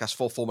do a podcast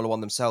for Formula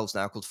One themselves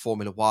now called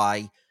Formula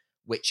Y,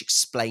 which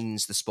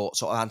explains the sport,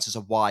 sort of answers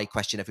a why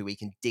question every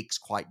week and digs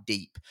quite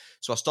deep.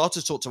 So I started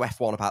to talk to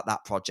F1 about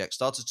that project,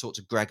 started to talk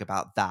to Greg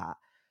about that.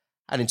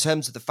 And in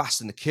terms of the Fast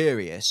and the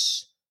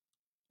Curious,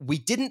 we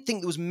didn't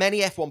think there was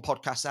many F1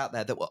 podcasts out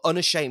there that were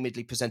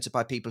unashamedly presented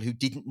by people who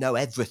didn't know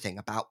everything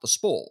about the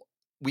sport.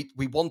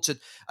 We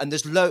wanted, and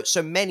there's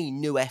so many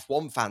new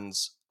F1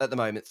 fans at the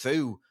moment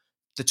through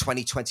the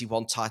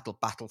 2021 title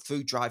battle,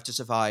 through Drive to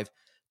Survive,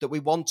 that we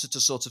wanted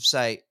to sort of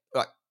say,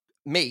 like,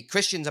 me,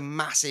 Christian's a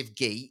massive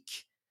geek.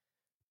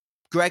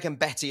 Greg and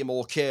Betty are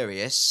more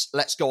curious.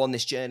 Let's go on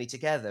this journey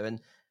together.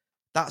 And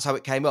that's how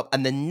it came up.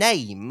 And the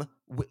name,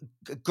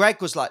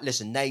 Greg was like,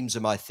 listen, names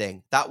are my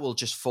thing. That will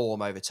just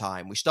form over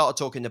time. We started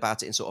talking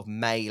about it in sort of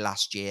May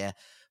last year.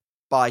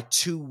 By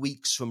 2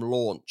 weeks from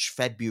launch,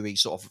 February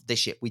sort of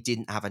this year, we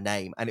didn't have a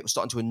name. And it was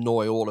starting to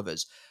annoy all of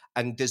us.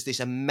 And there's this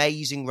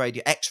amazing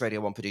ex-Radio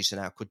 1 producer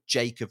now called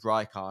Jacob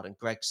Reichardt. And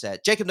Greg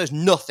said, Jacob knows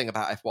nothing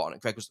about F1.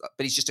 And Greg was like,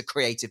 but he's just a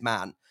creative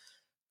man.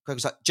 Greg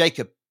was like,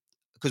 Jacob,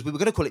 because we were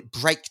going to call it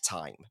break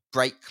time.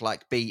 Break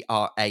like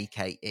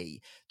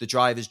B-R-A-K-E. The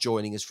drivers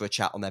joining us for a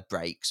chat on their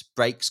breaks.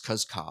 Breaks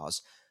cuz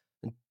cars.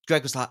 And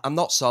Greg was like, I'm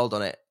not sold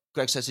on it.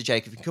 Greg says to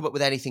Jacob, you can come up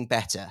with anything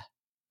better.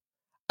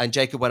 And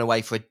Jacob went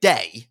away for a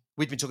day.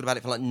 We'd been talking about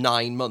it for like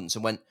 9 months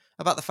and went,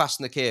 about the Fast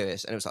and the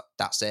Curious. And it was like,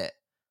 that's it.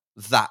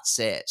 That's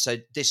it. So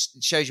this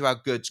shows you how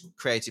good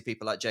creative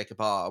people like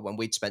Jacob are, when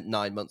we'd spent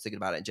 9 months thinking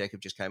about it and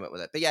Jacob just came up with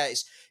it. But yeah,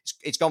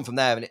 it's gone from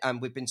there.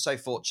 And we've been so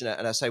fortunate.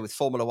 And I say with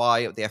Formula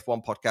Y, the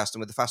F1 podcast,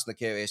 and with the Fast and the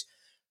Curious,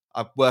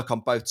 I work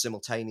on both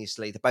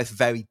simultaneously. They're both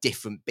very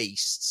different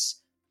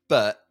beasts,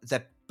 but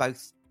they're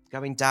both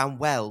going down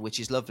well, which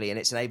is lovely. And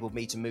it's enabled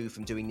me to move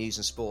from doing news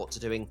and sport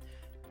to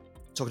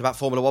talking about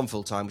Formula One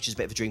full time, which is a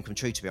bit of a dream come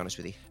true, to be honest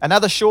with you.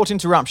 Another short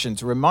interruption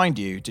to remind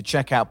you to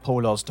check out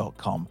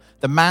pauloz.com,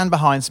 the man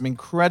behind some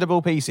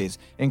incredible pieces,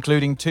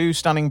 including 2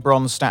 stunning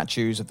bronze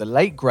statues of the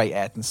late great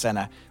Ayrton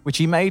Senna, which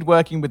he made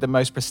working with the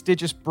most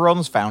prestigious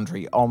bronze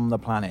foundry on the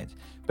planet.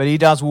 But he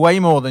does way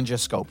more than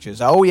just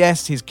sculptures. Oh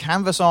yes, his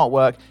canvas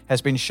artwork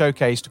has been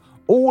showcased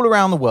all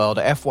around the world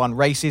at F1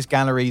 races,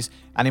 galleries,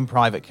 and in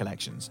private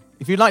collections.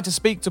 If you'd like to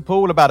speak to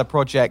Paul about a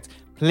project,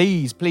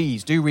 please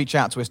do reach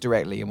out to us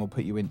directly and we'll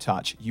put you in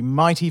touch. You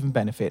might even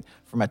benefit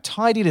from a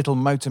tidy little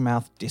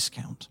Motormouth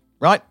discount.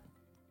 Right,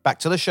 back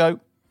to the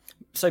show.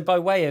 So by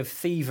way of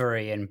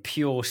thievery and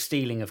pure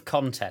stealing of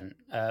content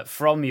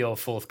from your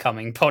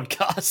forthcoming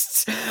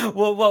podcasts,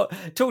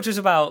 talk to us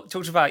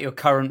about your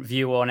current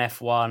view on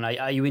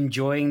F1. Are you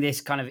enjoying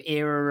this kind of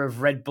era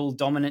of Red Bull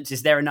dominance?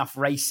 Is there enough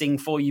racing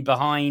for you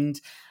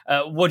behind?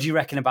 What do you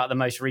reckon about the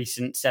most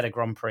recent set of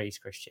Grand Prix,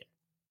 Christian?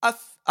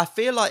 I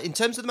feel like in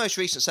terms of the most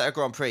recent set of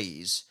Grand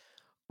Prix,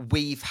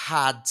 we've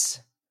had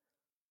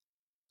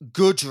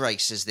good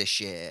races this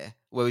year,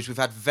 whereas we've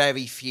had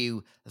very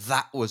few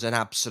that was an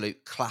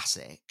absolute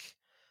classic.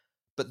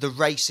 But the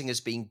racing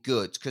has been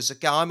good, because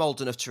again, I'm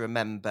old enough to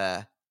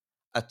remember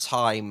a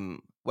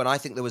time when I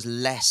think there was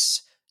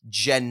less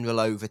general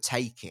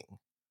overtaking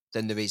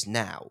than there is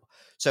now.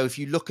 So if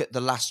you look at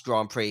the last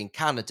Grand Prix in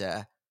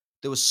Canada,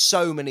 there were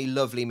so many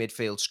lovely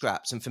midfield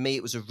scraps. And for me,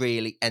 it was a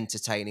really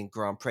entertaining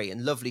Grand Prix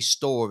and lovely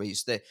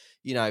stories that,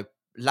 you know,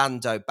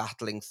 Lando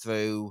battling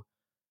through,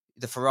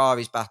 the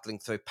Ferraris battling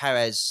through,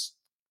 Perez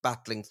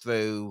battling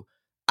through,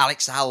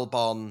 Alex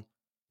Albon.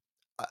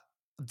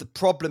 The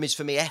problem is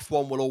for me,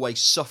 F1 will always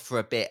suffer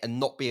a bit and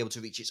not be able to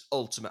reach its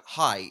ultimate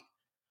height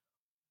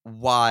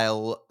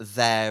while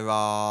there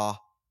are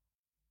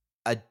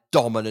a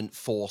dominant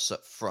force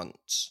up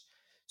front.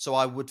 So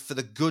I would, for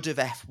the good of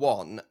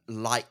F1,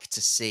 like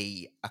to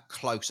see a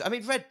closer... I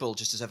mean, Red Bull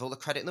just deserve all the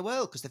credit in the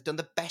world because they've done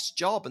the best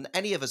job. And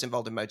any of us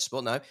involved in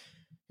motorsport know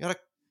you got to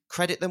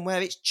credit them where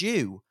it's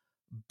due.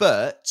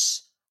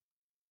 But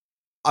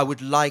I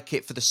would like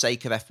it for the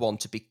sake of F1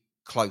 to be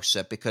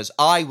closer, because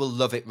I will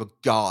love it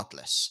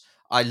regardless.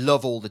 I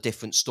love all the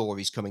different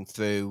stories coming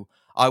through.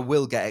 I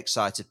will get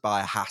excited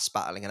by a Haas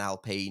battling an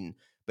Alpine,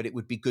 but it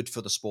would be good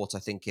for the sport, I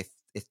think, if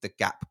the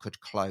gap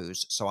could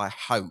close. So I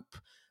hope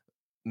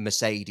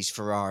Mercedes,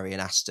 Ferrari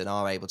and Aston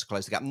are able to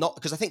close the gap. Not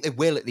because I think they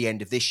will at the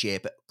end of this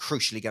year, but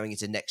crucially going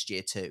into next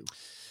year too.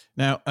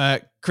 Now,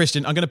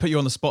 Christian, I'm going to put you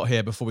on the spot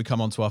here before we come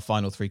on to our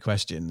final three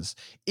questions.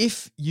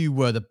 If you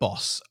were the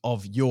boss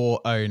of your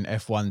own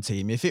F1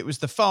 team, if it was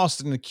the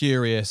Fast and the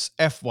Curious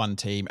F1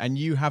 team and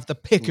you have the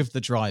pick of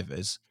the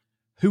drivers,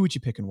 who would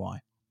you pick and why?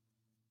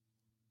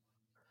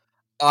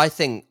 I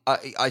think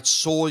I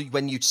saw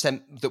when you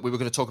sent that we were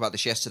going to talk about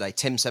this yesterday.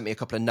 Tim sent me a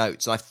couple of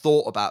notes, and I've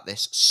thought about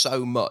this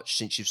so much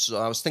since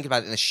I was thinking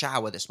about it in the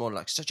shower this morning.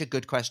 Like, such a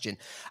good question,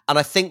 and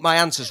I think my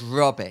answer's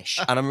rubbish,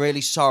 and I'm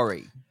really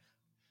sorry.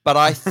 But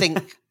I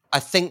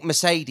think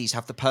Mercedes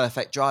have the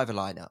perfect driver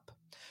lineup.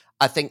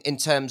 I think in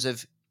terms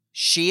of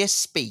sheer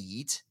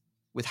speed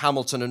with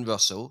Hamilton and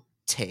Russell,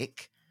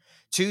 tick.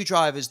 Two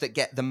drivers that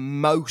get the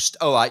most.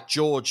 All right,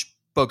 George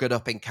buggered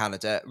up in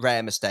Canada,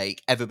 rare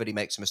mistake. Everybody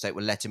makes a mistake,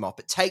 we'll let him off.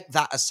 But take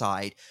that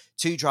aside,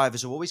 two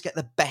drivers who always get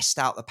the best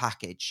out of the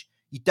package.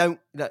 You don't,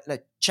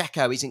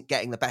 Checo isn't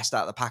getting the best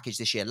out of the package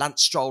this year.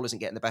 Lance Stroll isn't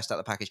getting the best out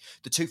of the package.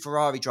 The two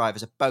Ferrari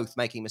drivers are both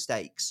making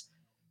mistakes.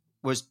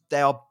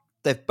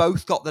 They've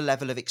both got the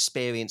level of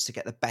experience to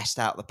get the best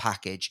out of the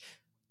package.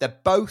 They're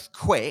both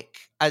quick,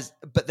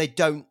 but they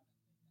don't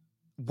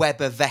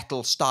Webber,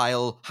 Vettel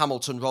style,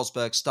 Hamilton,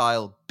 Rosberg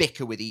style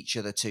bicker with each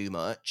other too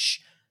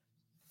much.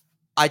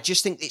 I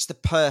just think it's the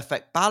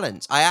perfect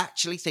balance. I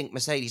actually think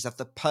Mercedes have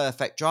the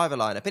perfect driver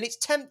lineup. And it's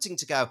tempting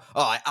to go,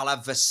 I'll have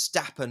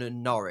Verstappen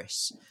and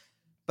Norris.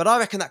 But I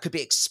reckon that could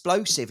be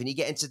explosive and you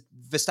get into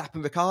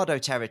Verstappen-Ricciardo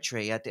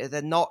territory.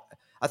 They're not...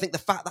 I think the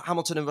fact that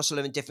Hamilton and Russell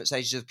are in different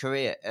stages of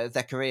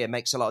their career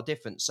makes a lot of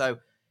difference. So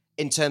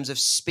in terms of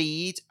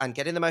speed and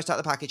getting the most out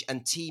of the package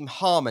and team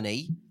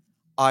harmony,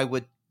 I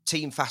would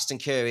team Fast and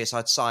Curious,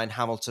 I'd sign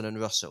Hamilton and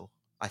Russell,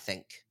 I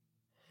think.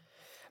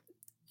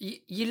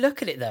 You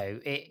look at it, though,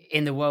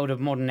 in the world of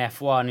modern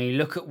F1, and you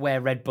look at where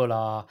Red Bull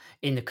are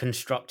in the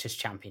Constructors'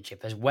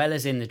 Championship as well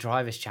as in the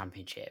Drivers'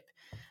 Championship.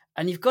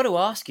 And you've got to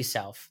ask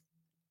yourself,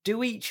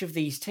 do each of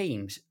these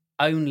teams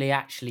only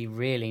actually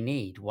really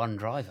need one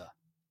driver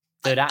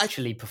that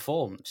actually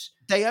performs?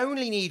 They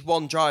only need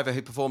one driver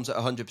who performs at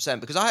 100%,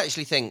 because I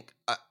actually think,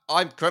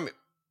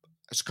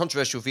 it's a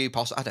controversial view,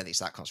 possible. I don't think it's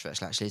that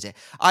controversial, actually, is it?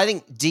 I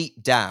think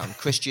deep down,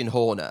 Christian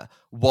Horner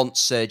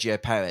wants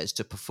Sergio Perez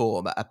to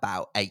perform at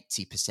about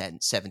 80%,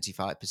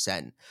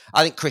 75%.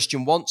 I think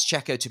Christian wants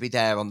Checo to be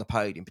there on the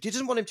podium, but he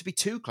doesn't want him to be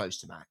too close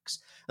to Max.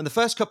 And the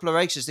first couple of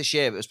races this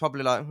year, it was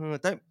probably like,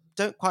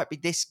 don't quite be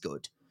this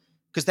good.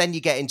 Because then you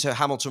get into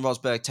Hamilton,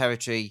 Rosberg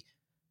territory,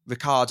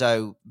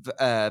 Ricardo,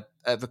 Vettel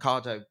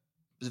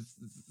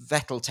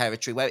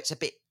territory, where it's a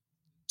bit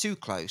too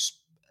close.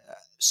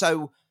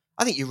 So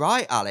I think you're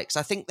right, Alex.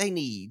 I think they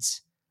need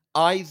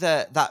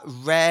either that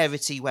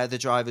rarity where the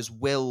drivers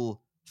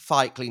will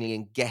fight cleanly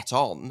and get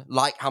on,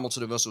 like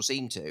Hamilton and Russell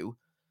seem to,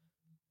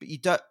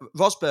 but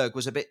Rosberg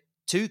was a bit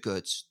too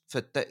good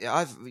for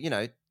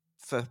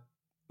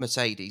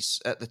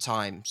Mercedes at the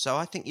time. So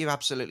I think you're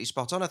absolutely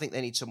spot on. I think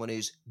they need someone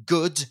who's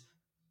good,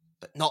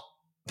 but not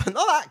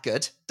that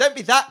good. Don't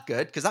be that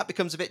good, because that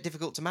becomes a bit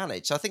difficult to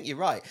manage. So I think you're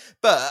right.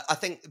 But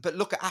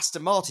look at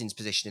Aston Martin's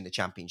position in the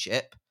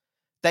championship.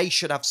 They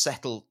should have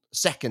settled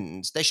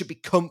seconds. They should be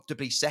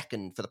comfortably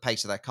second for the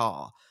pace of their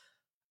car.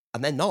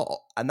 And they're not.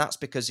 And that's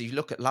because if you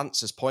look at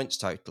Lance's points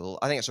total,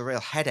 I think it's a real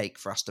headache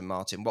for Aston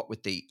Martin, what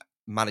with the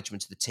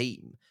management of the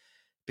team.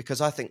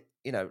 Because I think,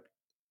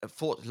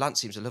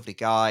 Lance seems a lovely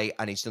guy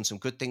and he's done some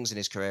good things in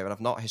his career. And I've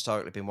not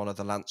historically been one of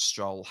the Lance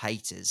Stroll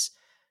haters.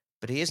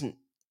 But he's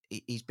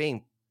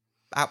being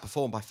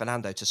outperformed by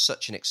Fernando to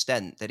such an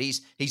extent that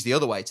he's the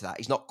other way to that.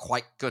 He's not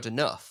quite good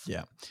enough.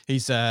 Yeah,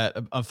 he's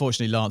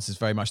unfortunately Lance is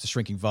very much the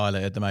shrinking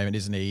violet at the moment,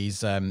 isn't he?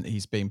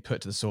 He's being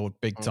put to the sword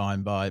big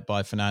time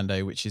by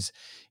Fernando, which is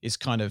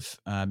kind of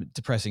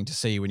depressing to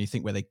see when you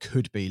think where they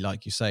could be,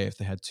 like you say, if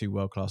they had two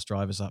world-class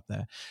drivers up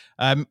there.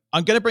 I'm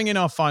going to bring in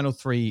our final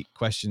three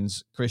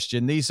questions,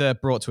 Christian. These are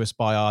brought to us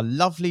by our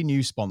lovely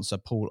new sponsor,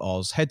 Paul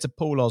Oz. Head to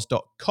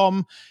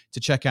pauloz.com to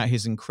check out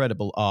his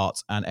incredible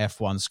art and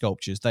F1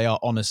 sculptures. They are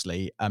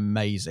honestly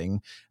amazing.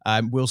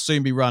 We'll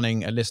soon be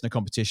running a listener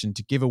competition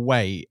to give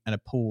away a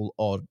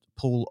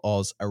Paul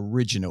Oz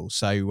original.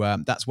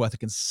 So that's worth a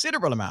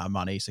considerable amount of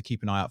money. So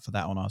keep an eye out for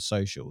that on our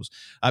socials.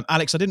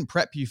 Alex, I didn't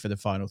prep you for the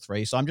final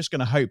three, so I'm just going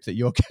to hope that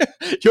you're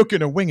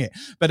going to wing it.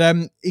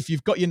 But if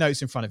you've got your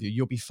notes in front of you,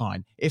 you'll be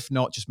fine. If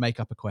not, just make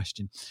up a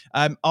question.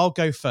 I'll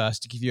go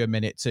first to give you a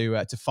minute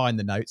to find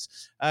the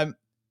notes.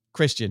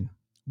 Christian,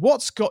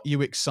 what's got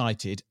you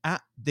excited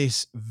at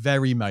this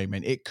very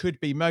moment? It could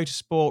be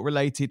motorsport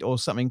related or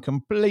something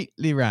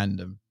completely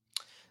random.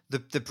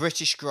 The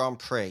British Grand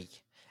Prix.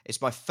 It's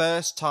my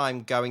first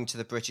time going to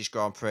the British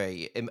Grand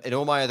Prix. In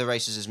all my other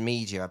races as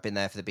media, I've been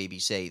there for the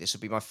BBC. This will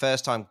be my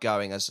first time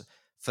going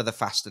for the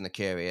Fast and the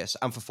Curious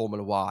and for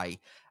Formula Y.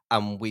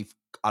 And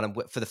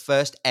for the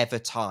first ever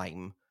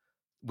time,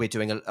 we're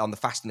doing on the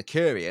Fast and the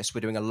Curious,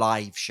 we're doing a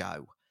live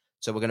show.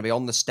 So we're going to be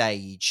on the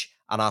stage,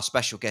 and our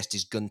special guest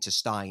is Gunter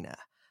Steiner.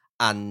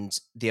 And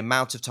the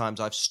amount of times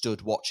I've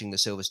stood watching the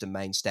Silverstone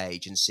main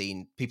stage and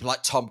seen people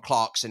like Tom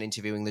Clarkson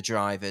interviewing the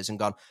drivers and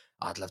gone,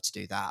 I'd love to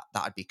do that.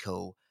 That'd be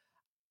cool.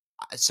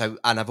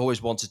 and I've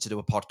always wanted to do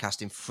a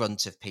podcast in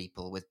front of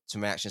people with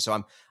some reaction.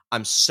 So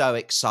I'm so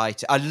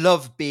excited. I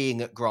love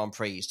being at Grand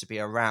Prix, to be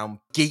around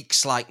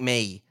geeks like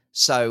me.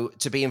 So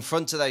to be in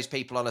front of those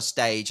people on a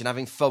stage and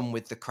having fun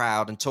with the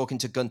crowd and talking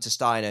to Gunter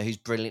Steiner, who's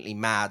brilliantly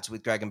mad,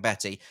 with Greg and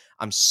Betty,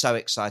 I'm so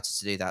excited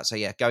to do that. So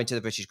yeah, going to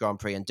the British Grand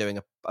Prix and doing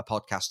a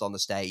podcast on the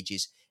stage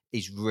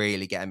is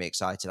really getting me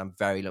excited. I'm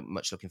very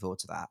much looking forward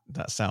to that.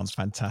 That sounds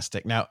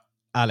fantastic. Now,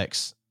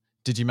 Alex,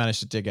 did you manage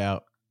to dig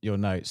out your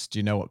notes? Do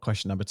you know what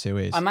question number 2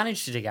 is? I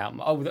managed to dig out.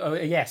 Oh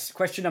yes,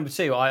 question number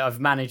 2. I've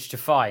managed to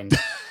find.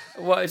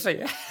 What is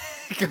it?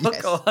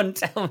 Go on,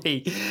 tell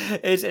me.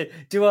 Is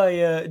it? Do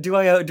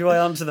I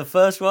answer the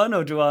first one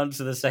or do I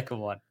answer the second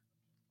one?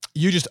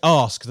 You just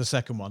ask the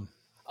second one.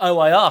 Oh,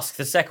 I ask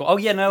the second one. Oh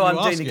yeah, no, I'm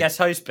doing the guest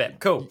host bit.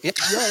 Cool. Yeah,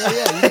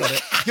 you got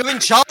it. You're in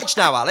charge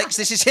now, Alex.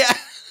 This is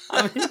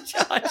I'm in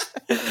charge.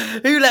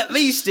 Who let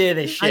me steer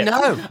this ship?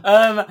 I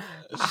know.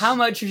 How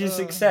much of your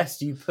success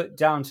do you put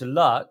down to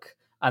luck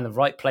and the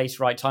right place,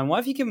 right time? Why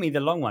have you given me the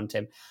long one,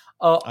 Tim?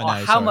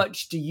 How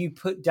much do you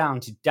put down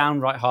to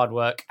downright hard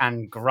work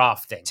and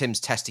grafting? Tim's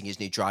testing his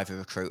new driver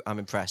recruit. I'm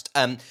impressed.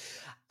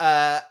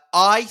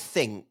 I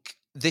think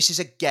this is,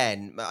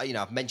 again,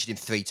 I've mentioned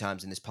him 3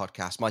 times in this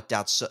podcast. My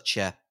dad's such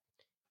a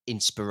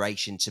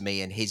inspiration to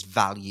me, and his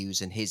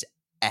values and his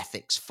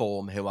ethics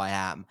form who I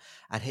am.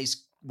 And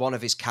one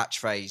of his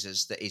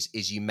catchphrases that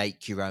is you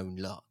make your own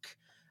luck.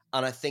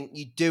 And I think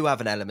you do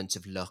have an element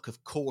of luck.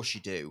 Of course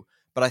you do.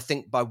 But I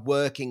think by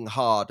working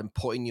hard and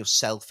putting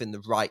yourself in the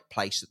right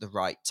place at the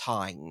right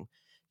time,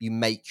 you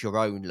make your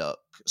own luck.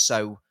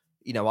 So,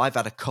 I've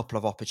had a couple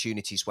of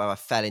opportunities where I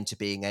fell into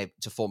being able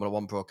to Formula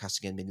One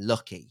broadcasting and been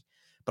lucky.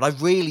 But I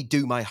really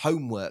do my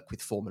homework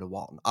with Formula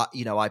One.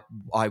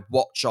 I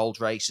watch old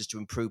races to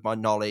improve my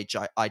knowledge.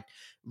 I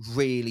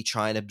really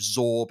try and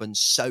absorb and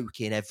soak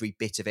in every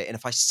bit of it. And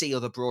if I see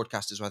other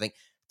broadcasters where I think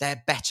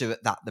they're better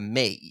at that than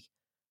me,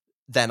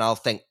 then I'll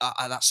think,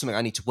 that's something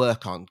I need to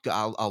work on.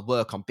 I'll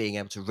work on being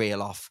able to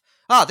reel off,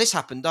 this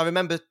happened. I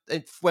remember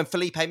when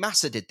Felipe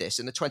Massa did this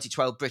in the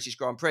 2012 British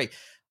Grand Prix.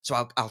 So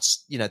I'll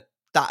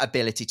that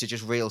ability to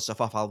just reel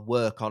stuff off, I'll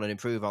work on and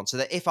improve on. So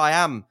that if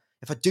I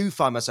do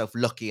find myself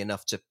lucky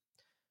enough to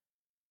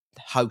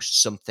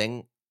host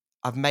something,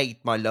 I've made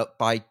my luck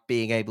by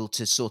being able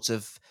to sort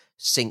of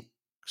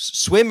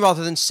swim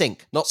rather than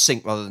sink, not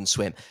sink rather than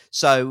swim.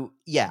 So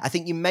yeah, I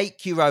think you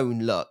make your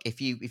own luck.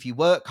 If you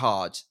work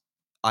hard,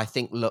 I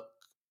think luck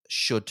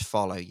should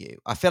follow you.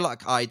 I feel like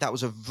that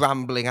was a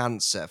rambling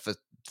answer for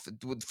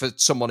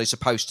someone who's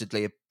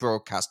supposedly a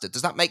broadcaster.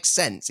 Does that make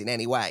sense in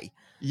any way?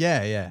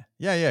 Yeah.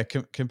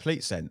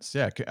 Complete sense.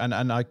 Yeah,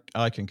 and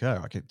I concur.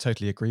 I can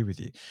totally agree with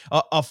you.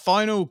 Our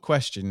final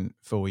question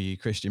for you,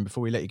 Christian,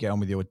 before we let you get on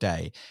with your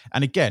day.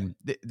 And again,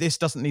 this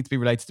doesn't need to be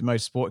related to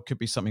motorsport. It could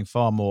be something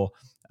far more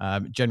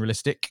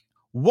generalistic.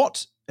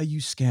 What are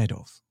you scared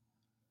of?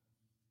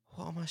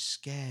 What am I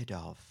scared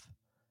of?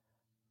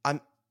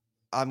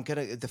 I'm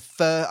gonna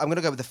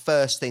go with the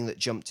first thing that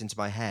jumped into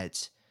my head,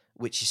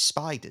 which is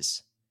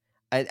spiders,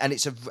 and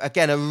it's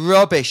a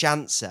rubbish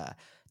answer.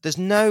 There's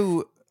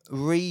no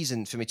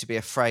reason for me to be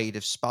afraid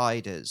of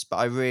spiders, but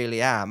I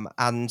really am.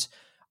 And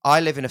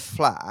I live in a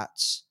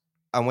flat,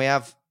 and we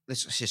have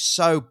this. Which is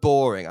so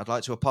boring. I'd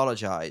like to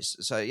apologise.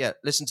 So yeah,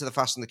 listen to the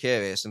Fast and the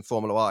Curious and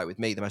Formula Y with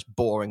me, the most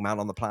boring man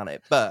on the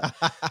planet. But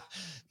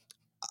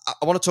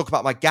I want to talk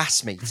about my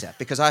gas meter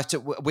because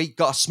we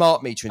got a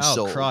smart meter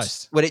installed,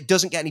 but it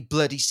doesn't get any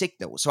bloody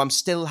signal. So I'm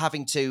still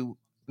having to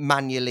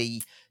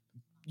manually,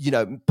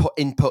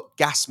 input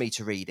gas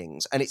meter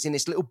readings. And it's in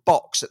this little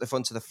box at the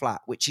front of the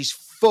flat, which is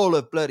full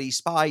of bloody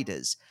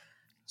spiders.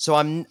 So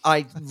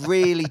I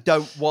really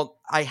don't want,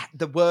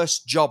 the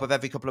worst job of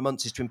every couple of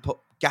months is to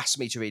input gas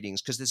meter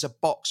readings because there's a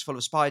box full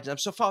of spiders. And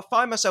so I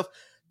find myself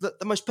the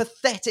most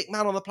pathetic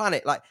man on the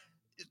planet, like,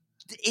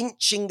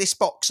 inching this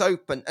box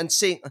open and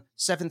seeing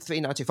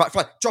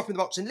 73925, dropping the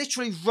box and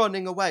literally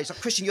running away. It's like,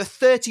 Christian, you're a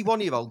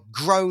 31-year-old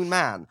grown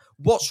man.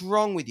 What's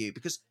wrong with you?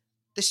 Because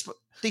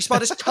these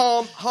spiders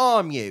can't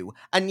harm you,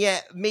 and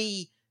yet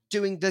me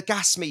doing the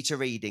gas meter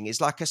reading is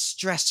like a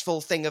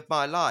stressful thing of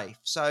my life.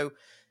 So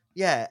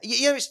yeah,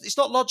 it's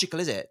not logical,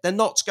 is it? They're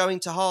not going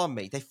to harm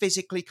me. They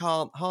physically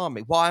can't harm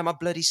me. Why am I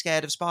bloody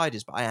scared of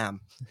spiders? But I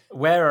am.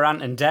 Where are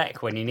Ant and Dec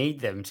when you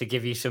need them to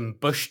give you some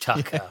bush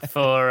tucker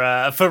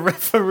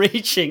for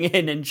reaching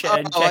in and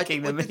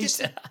checking the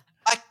meter?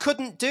 I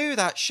couldn't do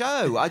that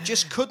show. I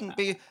just couldn't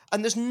be.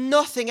 And there's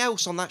nothing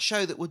else on that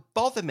show that would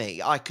bother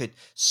me.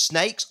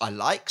 Snakes. I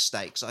like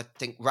snakes. I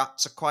think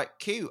rats are quite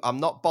cute. I'm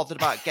not bothered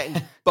about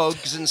getting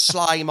bugs and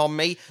slime on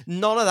me.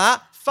 None of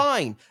that.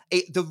 Fine.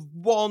 The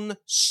one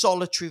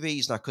solitary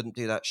reason I couldn't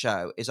do that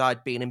show is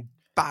I'd be an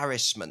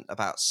embarrassment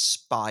about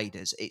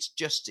spiders. It's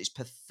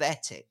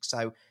pathetic.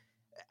 So,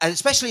 and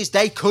especially as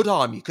they could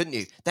harm you, couldn't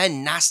you? They're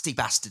nasty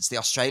bastards, the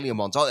Australian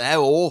ones, aren't they? They're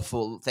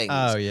awful things.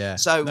 Oh, yeah.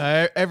 So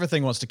no,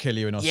 everything wants to kill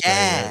you in Australia.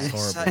 Yeah,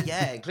 it's horrible.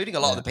 Including a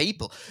lot of the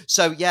people.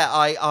 So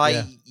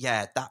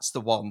yeah, that's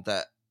the one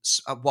that.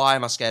 Why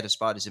am I scared of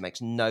spiders? It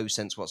makes no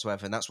sense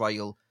whatsoever, and that's why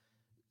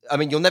I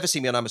mean, you'll never see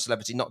me on I'm a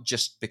Celebrity, not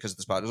just because of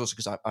the spiders, also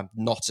because I'm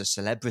not a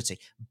celebrity.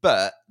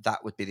 But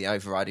that would be the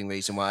overriding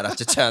reason why I'd have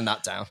to turn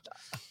that down.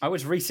 I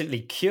was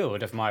recently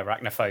cured of my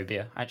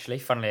arachnophobia, actually,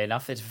 funnily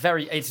enough. It's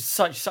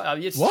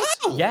Wow.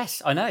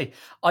 Yes, I know.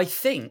 I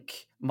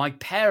think my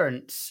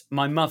parents,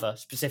 my mother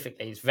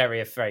specifically, is very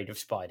afraid of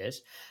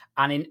spiders.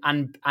 And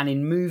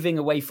in moving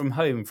away from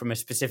home from a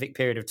specific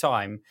period of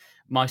time,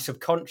 my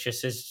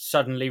subconscious has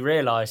suddenly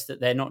realised that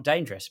they're not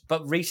dangerous.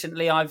 But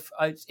recently,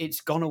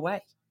 it's gone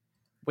away,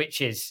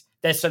 which is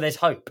there's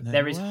hope. No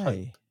There is way.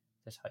 hope.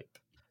 There's hope.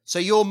 So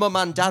your mum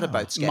and dad are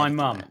both scared. My of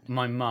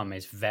mum them,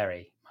 is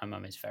very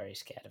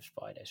scared of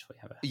spiders. We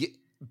have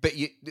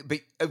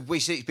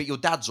but your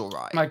dad's all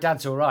right. My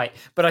dad's all right,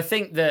 but I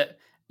think that,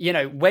 you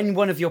know, when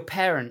one of your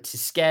parents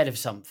is scared of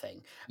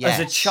something, as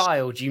a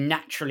child, you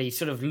naturally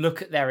sort of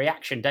look at their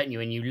reaction, don't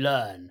you? And you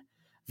learn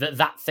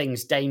that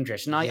thing's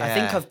dangerous. And I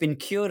think I've been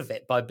cured of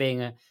it by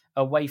being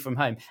away from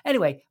home.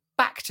 Anyway,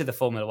 back to the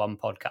Formula One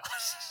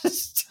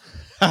podcast.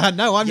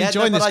 No, I'm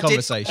enjoying this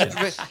conversation.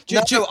 I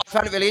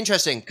found it really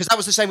interesting because that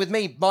was the same with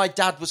me. My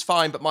dad was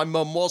fine, but my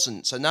mum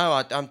wasn't. So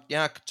no,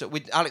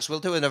 Alex, we'll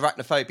do an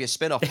arachnophobia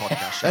spin-off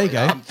podcast. There you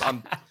go.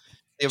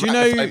 The Do you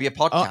know, arachnophobia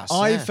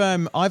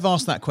podcast. I've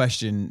asked that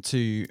question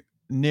to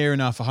near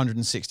enough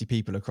 160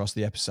 people across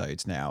the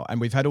episodes now, and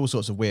we've had all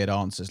sorts of weird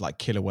answers like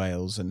killer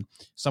whales, and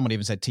someone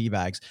even said tea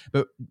bags.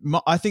 But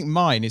I think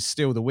mine is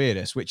still the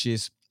weirdest, which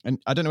is,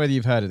 and I don't know whether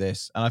you've heard of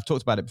this, and I've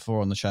talked about it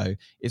before on the show.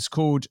 It's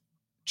called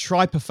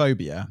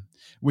trypophobia,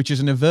 which is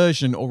an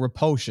aversion or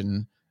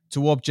repulsion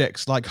to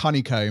objects like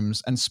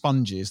honeycombs and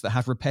sponges that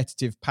have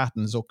repetitive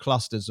patterns or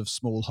clusters of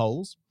small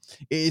holes.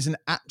 It is an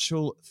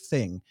actual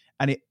thing,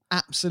 and it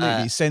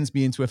absolutely sends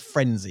me into a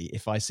frenzy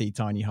if I see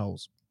tiny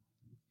holes.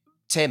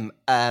 Tim,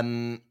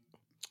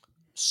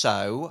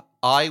 so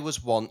I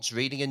was once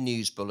reading a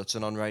news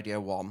bulletin on Radio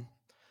 1,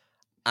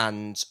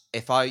 and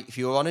if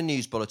you were on a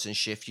news bulletin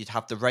shift, you'd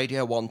have the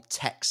Radio 1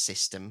 text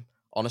system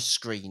on a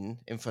screen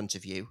in front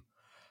of you.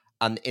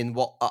 And in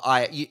what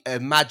you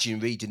imagine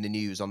reading the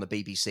news on the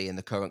BBC in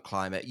the current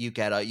climate,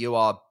 you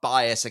are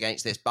biased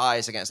against this,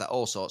 biased against that,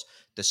 all sorts.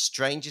 The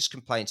strangest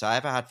complaint I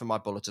ever had from my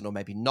bulletin, or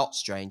maybe not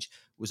strange,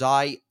 was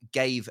I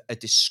gave a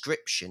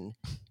description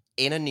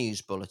in a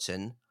news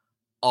bulletin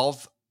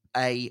of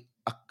a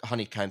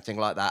honeycomb thing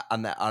like that,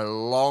 and that a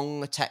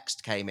long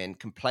text came in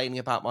complaining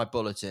about my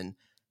bulletin,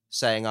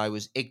 saying I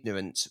was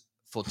ignorant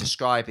for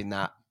describing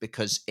that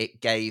because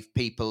it gave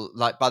people,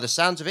 like, by the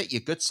sounds of it,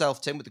 your good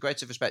self, Tim, with the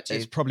greatest respect to you,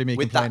 it's probably me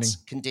with complaining.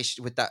 that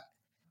condition, with that.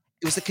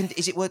 It was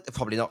is it word?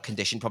 Probably not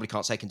condition. Probably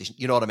can't say condition.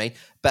 You know what I mean?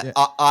 But Yeah.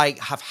 I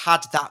have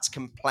had that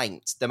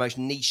complaint, the most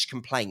niche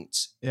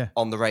complaint,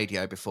 on the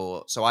radio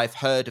before. So I've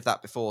heard of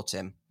that before,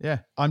 Tim. Yeah,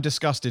 I'm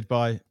disgusted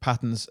by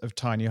patterns of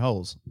tiny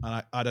holes,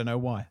 and I don't know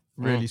why.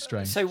 Really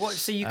strange. So what?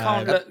 So you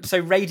can't look. So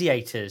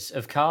radiators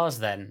of cars,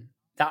 then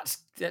that's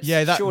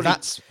surely,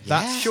 that's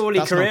surely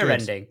that's not career good.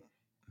 ending.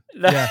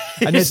 Yeah,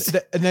 and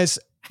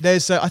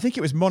there's I think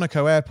it was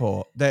Monaco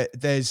Airport.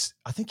 There's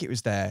I think it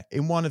was there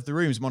in one of the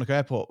rooms, Monaco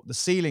Airport. The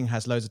ceiling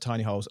has loads of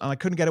tiny holes, and I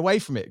couldn't get away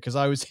from it because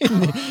I was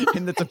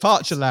in the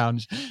departure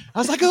lounge. I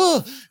was like,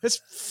 oh,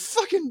 there's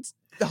fucking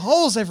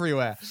holes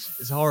everywhere.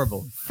 It's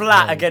horrible.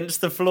 Flat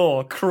against the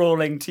floor,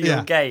 crawling to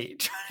your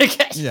gate, trying to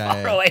get as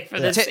far away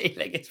from the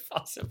ceiling as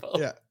possible.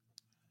 Yeah.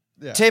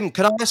 Yeah. Tim,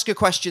 can I ask you a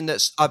question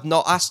that's I've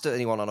not asked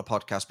anyone on a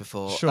podcast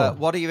before? Sure.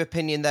 What are your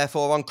opinion,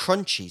 therefore, on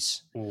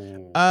crunchies?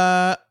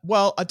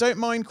 Well, I don't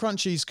mind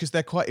crunchies because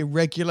they're quite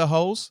irregular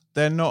holes.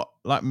 They're not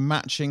like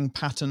matching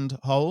patterned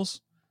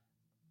holes.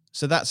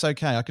 So that's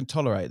okay. I can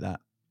tolerate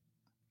that.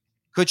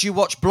 Could you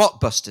watch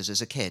Blockbusters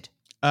as a kid?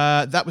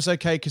 That was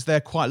okay because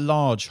they're quite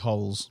large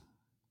holes.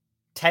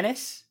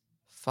 Tennis?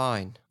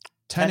 Fine.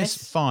 Tennis?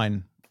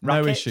 Fine.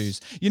 No Rackets?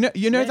 issues. You know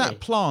Really? that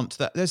plant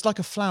that there's like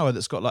a flower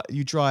that's got like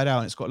you dry it out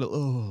and it's got a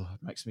little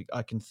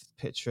I can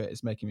picture it.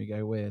 It's making me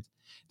go weird.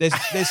 There's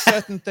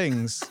certain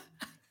things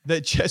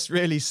that just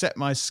really sets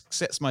my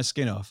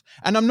skin off.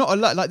 And I'm not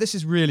like this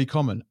is really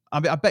common.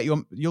 I mean, I bet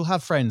you'll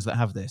have friends that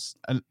have this,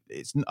 and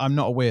I'm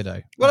not a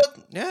weirdo. Well,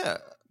 yeah.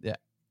 Yeah.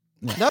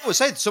 No, I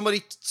said somebody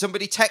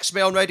texted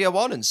me on Radio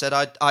 1 and said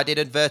I did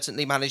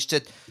inadvertently manage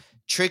to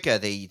trigger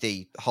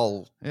the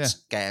whole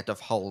scared of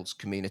holes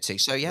community.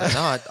 So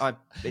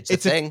it's a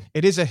thing.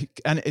 It is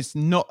and it's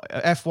not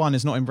F1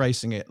 is not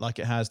embracing it like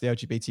it has the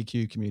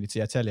LGBTQ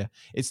community. I tell you,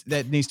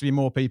 there needs to be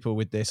more people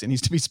with this. It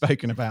needs to be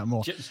spoken about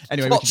more.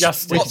 Anyway,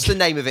 what's the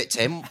name of it,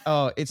 Tim?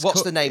 Oh,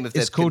 the name of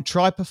It's called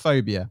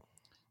trypophobia.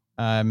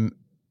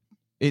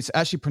 It's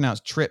actually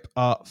pronounced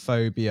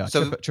trypophobia.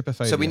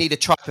 Trypophobia. So we need a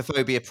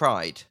trypophobia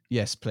pride.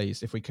 Yes,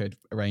 please, if we could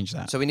arrange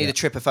that. So we need a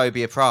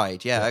trypophobia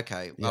pride. Yeah,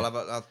 okay. Yeah.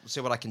 I'll see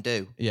what I can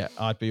do. Yeah,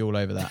 I'd be all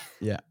over that.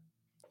 Yeah.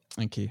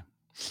 Thank you.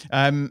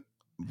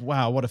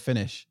 Wow, what a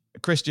finish.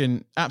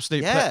 Christian,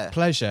 absolute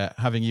pleasure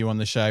having you on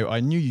the show.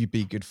 I knew you'd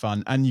be good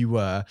fun, and you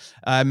were.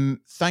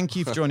 Thank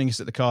you for joining us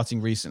at the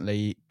karting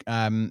recently.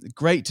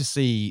 Great to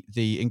see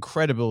the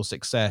incredible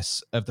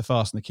success of the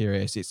Fast and the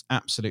Curious. It's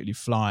absolutely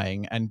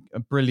flying, and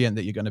brilliant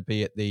that you're going to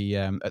be at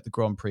the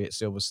Grand Prix at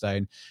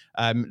Silverstone.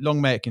 Long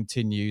may it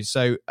continue.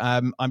 So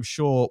I'm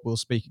sure we'll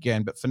speak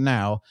again. But for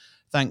now,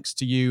 thanks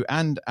to you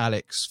and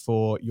Alex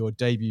for your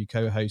debut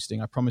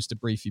co-hosting. I promise to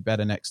brief you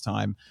better next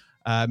time.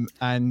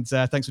 And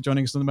thanks for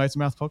joining us on the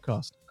Motormouth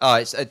podcast. Oh,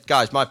 it's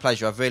guys, my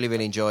pleasure. I've really,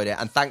 really enjoyed it,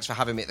 and thanks for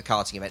having me at the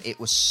karting event. It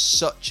was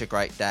such a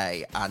great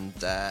day, and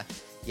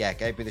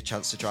gave me the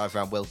chance to drive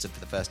around Wilton for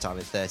the first time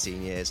in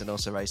 13 years, and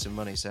also raise some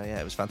money. So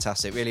it was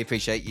fantastic. Really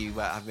appreciate you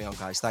having me on,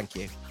 guys. Thank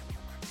you.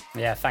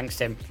 Yeah, thanks,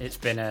 Tim. It's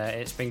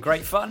been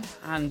great fun,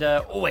 and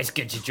always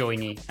good to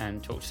join you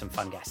and talk to some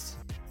fun guests.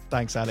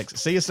 Thanks, Alex.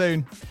 See you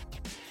soon.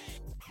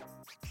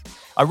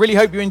 I really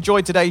hope you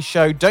enjoyed today's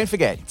show. Don't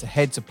forget to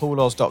head to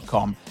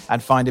pauloz.com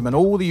and find him on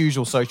all the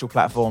usual social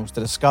platforms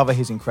to discover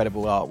his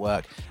incredible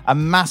artwork. A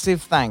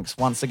massive thanks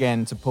once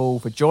again to Paul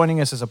for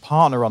joining us as a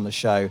partner on the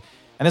show.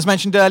 And as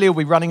mentioned earlier,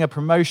 we'll be running a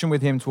promotion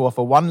with him to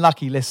offer one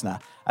lucky listener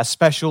a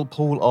special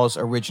Paul Oz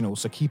original.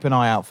 So keep an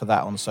eye out for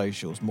that on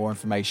socials. More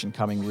information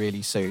coming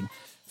really soon.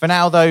 For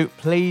now, though,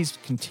 please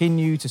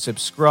continue to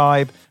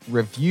subscribe,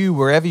 review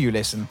wherever you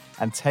listen,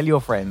 and tell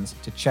your friends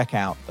to check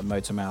out the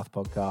Motormouth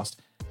podcast.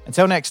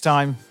 Until next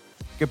time,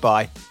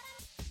 goodbye.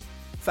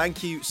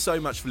 Thank you so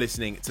much for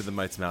listening to the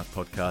Motormouth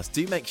podcast.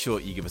 Do make sure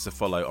you give us a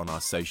follow on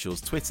our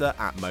socials, Twitter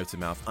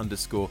 @Motormouth_,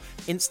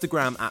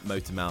 Instagram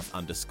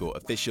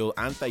 @Motormouth_official,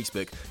 and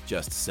Facebook,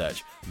 just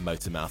search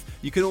Motormouth.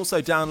 You can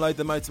also download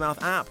the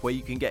Motormouth app, where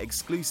you can get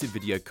exclusive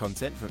video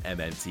content from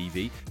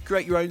MMTV,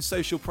 create your own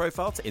social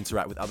profile to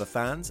interact with other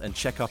fans, and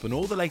check up on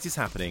all the latest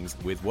happenings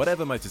with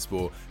whatever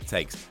motorsport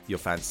takes your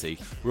fancy.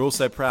 We're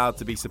also proud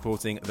to be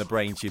supporting the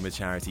Brain Tumour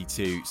charity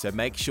too, so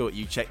make sure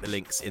you check the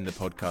links in the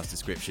podcast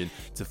description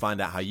to find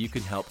out how you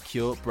can help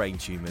cure brain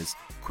tumours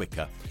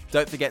quicker.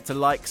 Don't forget to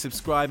like,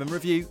 subscribe and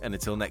review, and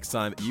until next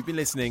time, you've been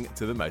listening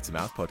to the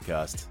Motormouth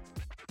podcast.